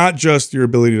everything, not just your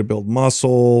ability to build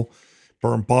muscle,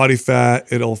 burn body fat.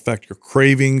 It'll affect your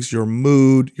cravings, your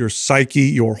mood, your psyche,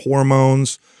 your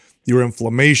hormones, your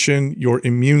inflammation, your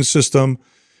immune system.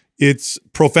 It's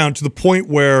profound to the point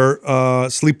where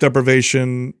sleep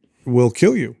deprivation will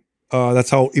kill you. That's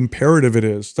how imperative it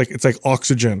is. It's like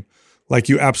oxygen. Like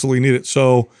you absolutely need it.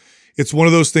 So it's one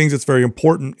of those things that's very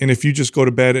important. And if you just go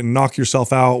to bed and knock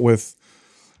yourself out with,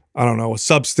 I don't know, a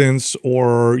substance,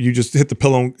 or you just hit the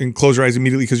pillow and close your eyes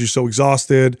immediately because you're so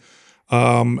exhausted,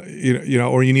 you know,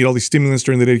 or you need all these stimulants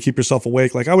during the day to keep yourself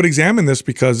awake. Like I would examine this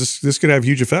because this could have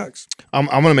huge effects. I'm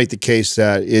going to make the case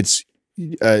that it's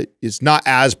not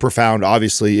as profound,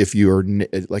 obviously, if you're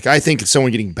like, I think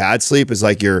someone getting bad sleep is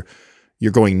like you're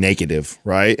going negative,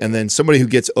 right? And then somebody who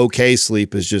gets okay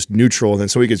sleep is just neutral, and then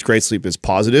somebody who gets great sleep is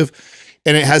positive,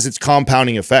 and it has its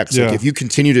compounding effects. Like if you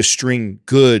continue to string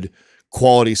good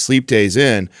quality sleep days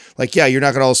in, like, you're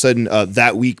not going to all of a sudden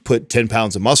that week put 10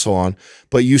 pounds of muscle on,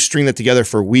 but you string that together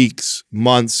for weeks,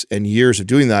 months, and years of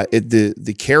doing that.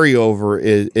 The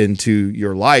carryover into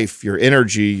your life, your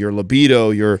energy, your libido,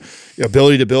 your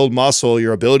ability to build muscle,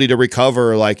 your ability to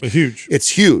recover, like it's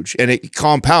huge, and it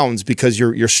compounds because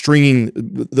you're stringing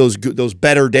those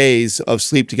better days of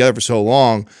sleep together for so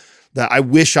long. That I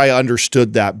wish I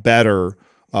understood that better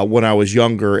when I was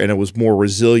younger, and it was more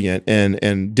resilient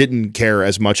and didn't care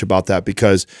as much about that,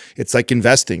 because it's like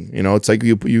investing. You know, it's like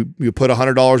you put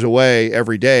 $100 away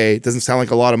every day. It doesn't sound like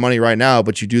a lot of money right now,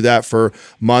 but you do that for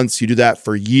months, you do that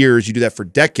for years, you do that for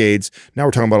decades. Now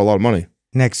we're talking about a lot of money.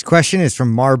 Next question is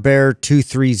from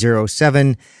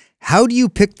Marbear2307. How do you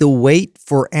pick the weight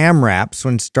for AMRAPs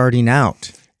when starting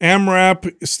out?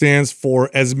 AMRAP stands for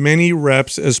as many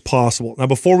reps as possible. Now,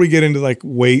 before we get into like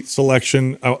weight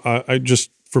selection, I just,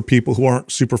 for people who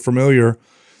aren't super familiar,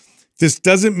 this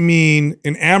doesn't mean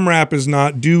an AMRAP is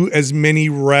not do as many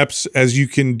reps as you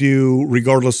can do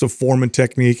regardless of form and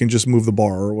technique and just move the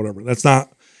bar or whatever. That's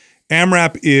not,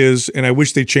 AMRAP is, and I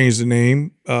wish they changed the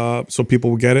name so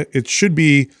people would get it. It should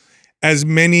be as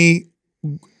many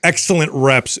excellent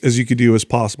reps as you could do as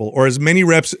possible, or as many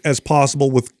reps as possible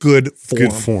with good form.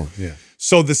 Good form, yeah.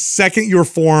 So the second your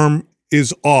form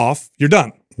is off, you're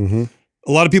done.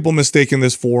 a lot of people mistaken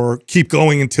this for keep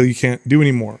going until you can't do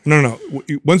anymore. No.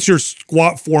 Once your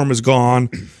squat form is gone,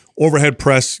 overhead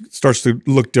press starts to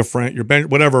look different, your bench,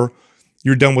 whatever,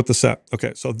 you're done with the set.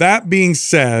 Okay, so that being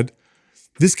said,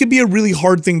 this could be a really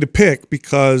hard thing to pick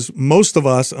because most of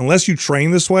us, unless you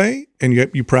train this way and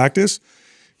you practice,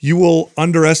 you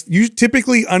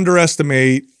typically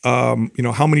underestimate,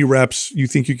 how many reps you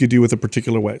think you could do with a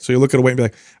particular weight. So you look at a weight and be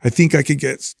like, I think I could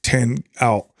get 10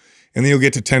 out. And then you'll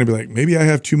get to 10 and be like, maybe I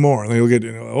have 2 more. And then you'll get,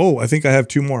 I think I have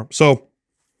 2 more. So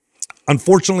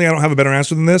unfortunately, I don't have a better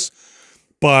answer than this,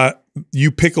 but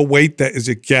you pick a weight that is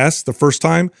a guess the first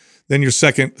time, then your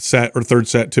second set or third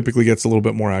set typically gets a little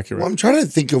bit more accurate. Well, I'm trying to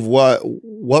think of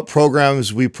what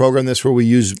programs we program this where we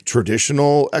use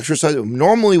traditional exercise.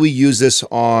 Normally we use this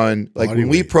on when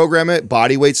we program it,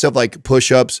 body weight stuff like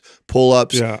push-ups,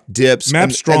 pull-ups, dips.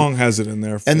 Map Strong has it in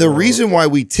there. And the reason why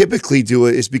we typically do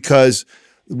it is because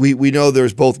we know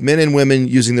there's both men and women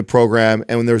using the program,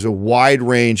 and when there's a wide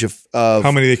range of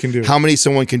how many they can do, how many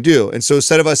someone can do. And so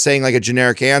instead of us saying like a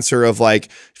generic answer of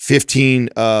like 15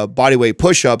 body weight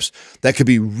push-ups, that could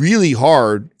be really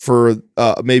hard for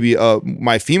maybe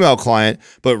my female client,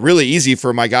 but really easy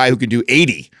for my guy who can do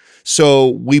 80. So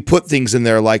we put things in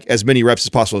there like as many reps as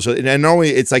possible. So and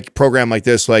normally it's like programmed like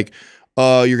this, like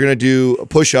you're going to do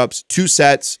push-ups, 2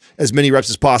 sets, as many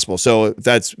reps as possible. So if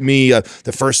that's me,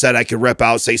 the first set I could rep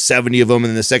out, say 70 of them, and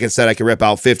then the second set I could rep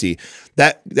out 50.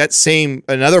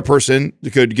 Another person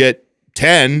could get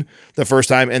 10 the first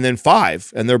time and then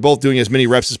 5. And they're both doing as many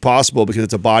reps as possible because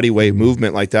it's a body weight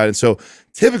movement like that. And so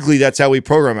typically that's how we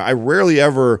program it. I rarely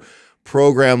ever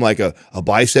program like a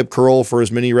bicep curl for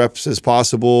as many reps as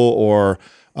possible or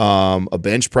a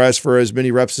bench press for as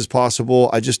many reps as possible.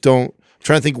 I just don't.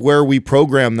 Trying to think where we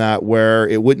program that where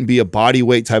it wouldn't be a body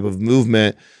weight type of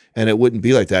movement and it wouldn't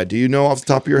be like that. Do you know off the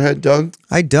top of your head, Doug?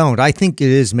 I don't. I think it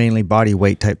is mainly body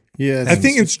weight type. Yeah, I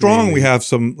think in Strong we have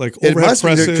some like overhead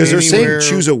presses because they're saying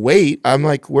choose a weight. I'm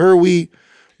like, where are we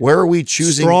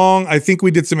choosing? Strong. I think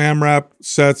we did some AMRAP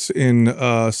sets in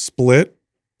split,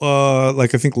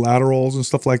 like I think laterals and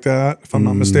stuff like that, if I'm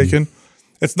not mistaken.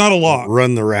 It's not a lot.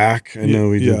 Run the rack. I know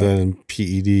we did that in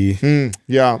PED.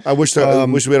 Yeah, I wish we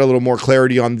had a little more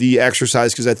clarity on the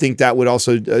exercise because I think that would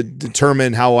also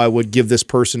determine how I would give this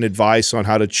person advice on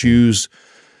how to choose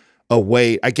a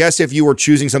weight. I guess if you were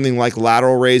choosing something like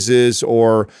lateral raises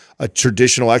or a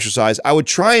traditional exercise, I would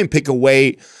try and pick a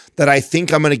weight that I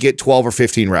think I'm going to get 12 or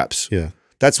 15 reps. Yeah.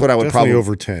 That's what I would definitely probably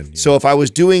over 10. Yeah. So if I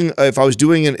was doing an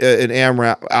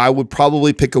AMRAP, I would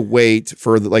probably pick a weight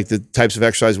for the types of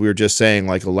exercise we were just saying,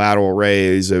 like a lateral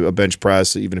raise, a bench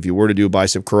press. Even if you were to do a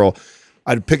bicep curl,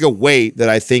 I'd pick a weight that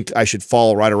I think I should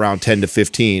fall right around 10 to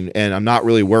 15, and I'm not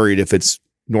really worried if it's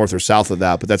north or south of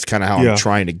that. But that's kind of how I'm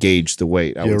trying to gauge the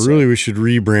weight. I would really, say. we should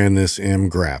rebrand this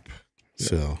AMRAP.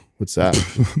 So what's that?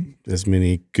 As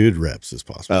many good reps as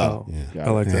possible. Oh, I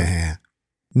like that.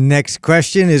 Next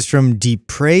question is from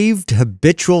Depraved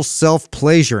Habitual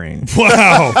Self-Pleasuring.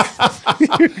 Wow.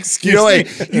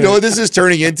 You know what this is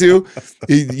turning into?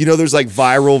 There's like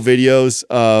viral videos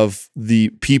of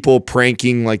the people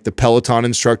pranking like the Peloton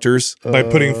instructors by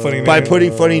putting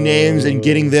funny names and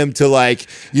getting them to like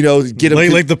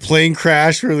like the plane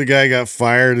crash where the guy got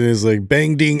fired and is like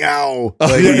bang ding ow.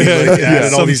 Like,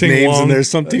 added all these names in there.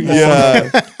 Something wrong.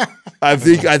 Yeah. I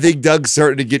think Doug's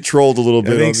starting to get trolled a little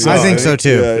bit. I think so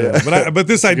too. Yeah. But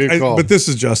this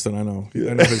is Justin. I know.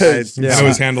 I know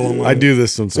his handle online. I do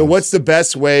this sometimes. So what's the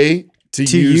best way to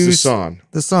use the sauna?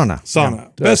 The sauna.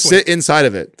 Sauna. Yeah. Sit inside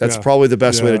of it. That's probably the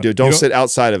best way to do it. Don't sit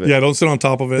outside of it. Yeah, don't sit on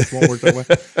top of it. It won't work that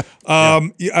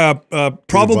way.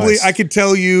 Probably I could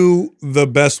tell you the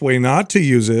best way not to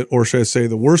use it, or should I say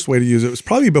the worst way to use it, was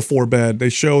probably before bed. They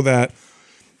show that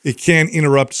it can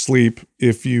interrupt sleep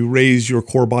if you raise your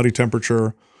core body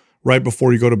temperature right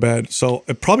before you go to bed. So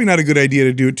probably not a good idea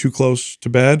to do it too close to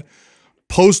bed.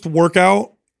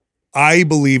 Post-workout, I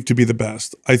believe to be the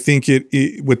best. I think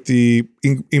it with the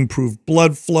improved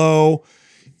blood flow,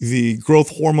 the growth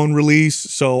hormone release.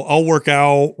 So I'll work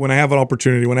out when I have an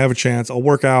opportunity, when I have a chance. I'll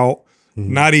work out,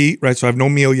 not eat, right? So I have no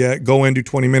meal yet. Go in, do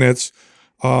 20 minutes.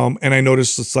 And I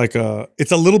notice it's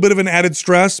a little bit of an added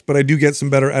stress, but I do get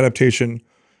some better adaptation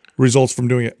results from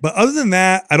doing it. But other than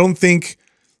that, I don't think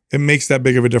it makes that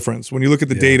big of a difference. When you look at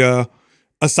the data,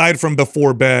 aside from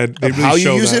before bed, they really how you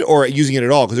show use it or using it at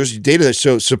all, because there's data that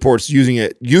supports using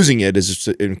it is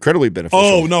incredibly beneficial.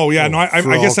 Oh no, yeah, no, I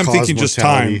guess I'm thinking just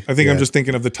time. I think I'm just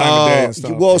thinking of the time of day and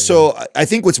stuff. Well, so I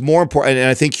think what's more important, and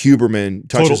I think Huberman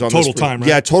touches on this. Total time, right?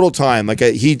 Yeah, total time. Like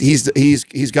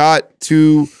he's got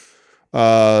 2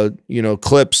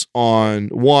 clips on,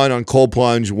 one on cold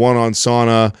plunge, one on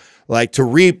sauna. like to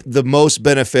reap the most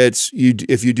benefits,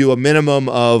 if you do a minimum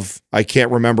of, I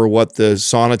can't remember what the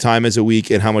sauna time is a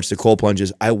week and how much the cold plunge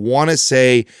is. I want to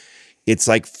say it's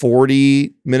like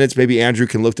 40 minutes. Maybe Andrew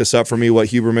can look this up for me, what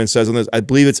Huberman says on this. I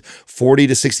believe it's 40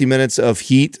 to 60 minutes of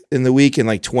heat in the week and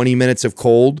like 20 minutes of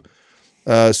cold,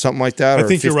 something like that. I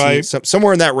think 15, you're right.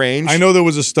 Somewhere in that range. I know there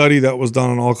was a study that was done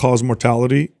on all-cause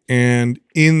mortality, and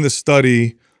in the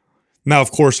study, now,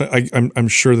 of course, I'm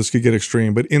sure this could get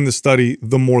extreme, but in the study,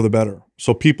 the more the better.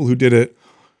 So people who did it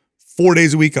 4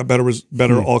 days a week got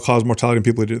better all-cause mortality than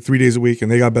people who did it 3 days a week,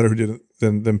 and they got better who did it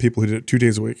than people who did it 2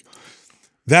 days a week.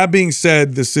 That being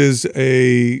said, this is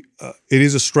it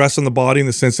is a stress on the body in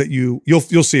the sense that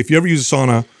you'll see if you ever use a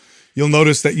sauna, you'll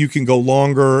notice that you can go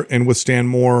longer and withstand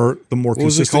more the more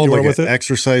consistent you are with it.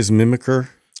 Exercise mimicker.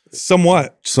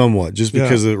 Somewhat, just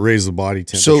because it raises the body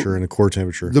temperature and the core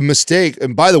temperature. The mistake,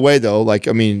 and by the way, though, like,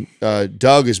 I mean,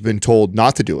 Doug has been told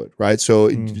not to do it, right? So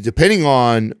depending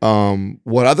on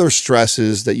what other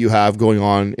stresses that you have going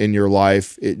on in your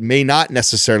life, it may not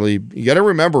necessarily, you got to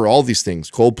remember all these things: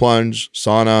 cold plunge,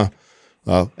 sauna,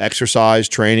 exercise,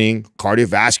 training,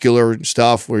 cardiovascular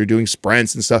stuff where you're doing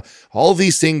sprints and stuff. All of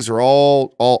these things are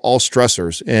all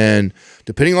stressors. And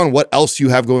depending on what else you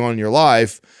have going on in your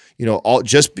life, you know,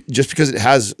 just because it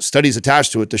has studies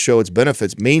attached to it to show its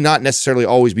benefits may not necessarily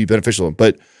always be beneficial.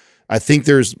 But I think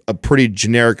there's a pretty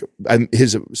generic,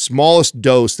 his smallest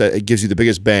dose that it gives you the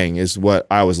biggest bang is what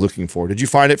I was looking for. Did you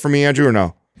find it for me, Andrew, or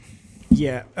no?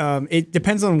 Yeah, it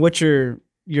depends on what your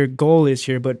goal is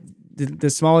here, but the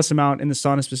smallest amount in the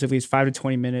sauna specifically is 5 to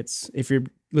 20 minutes. If you're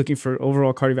looking for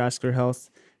overall cardiovascular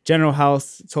health, general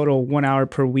health, total 1 hour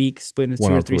per week, split into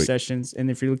 2 or 3 sessions.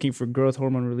 And if you're looking for growth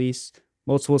hormone release,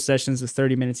 multiple sessions of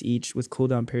 30 minutes each with cool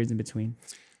down periods in between.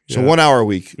 So 1 hour a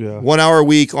week. Yeah. 1 hour a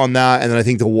week on that, and then I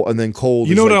think and then cold.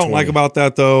 You know what like I don't 20. like about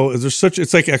that though is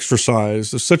it's like exercise.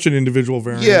 There's such an individual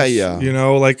variance. Yeah. You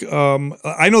know, like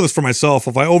I know this for myself.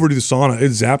 If I overdo the sauna,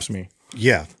 it zaps me.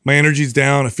 Yeah. My energy's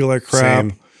down. I feel like crap.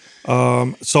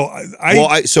 Same.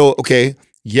 So okay,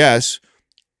 yes.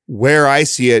 Where I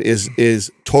see it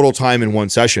is total time in one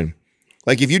session.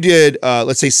 Like if you did,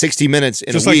 let's say 60 minutes in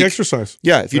a week. Just like exercise.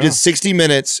 Yeah, if you did 60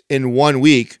 minutes in 1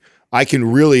 week, I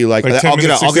can really like I'll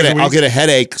get a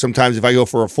headache sometimes if I go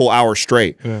for a full hour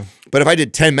straight. Yeah. But if I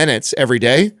did 10 minutes every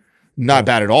day, not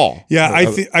bad at all. Yeah,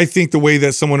 I think the way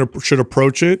that someone should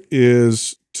approach it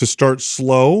is to start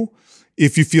slow.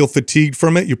 If you feel fatigued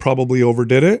from it, you probably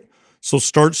overdid it. So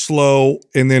start slow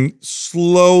and then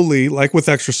slowly, like with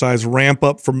exercise, ramp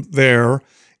up from there.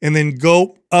 And then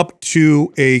go up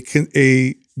to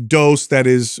a dose that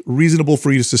is reasonable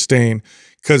for you to sustain.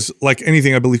 Because like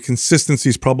anything, I believe consistency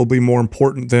is probably more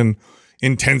important than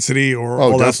intensity or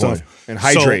all that stuff. And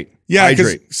hydrate. So, yeah,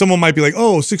 because someone might be like,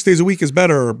 oh, 6 days a week is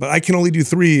better, but I can only do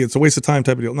 3. It's a waste of time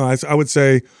type of deal. No, I would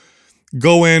say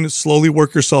go in, slowly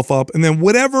work yourself up. And then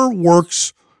whatever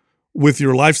works with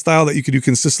your lifestyle that you can do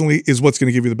consistently is what's going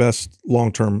to give you the best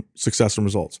long-term success and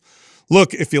results.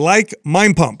 Look, if you like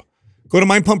Mind Pump, go to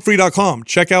mindpumpfree.com.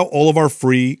 Check out all of our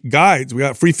free guides. We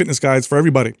got free fitness guides for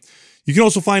everybody. You can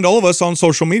also find all of us on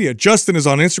social media. Justin is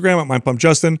on Instagram at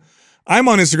mindpumpjustin. I'm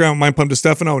on Instagram at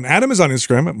mindpumpdestefano, and Adam is on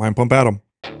Instagram at mindpumpadam.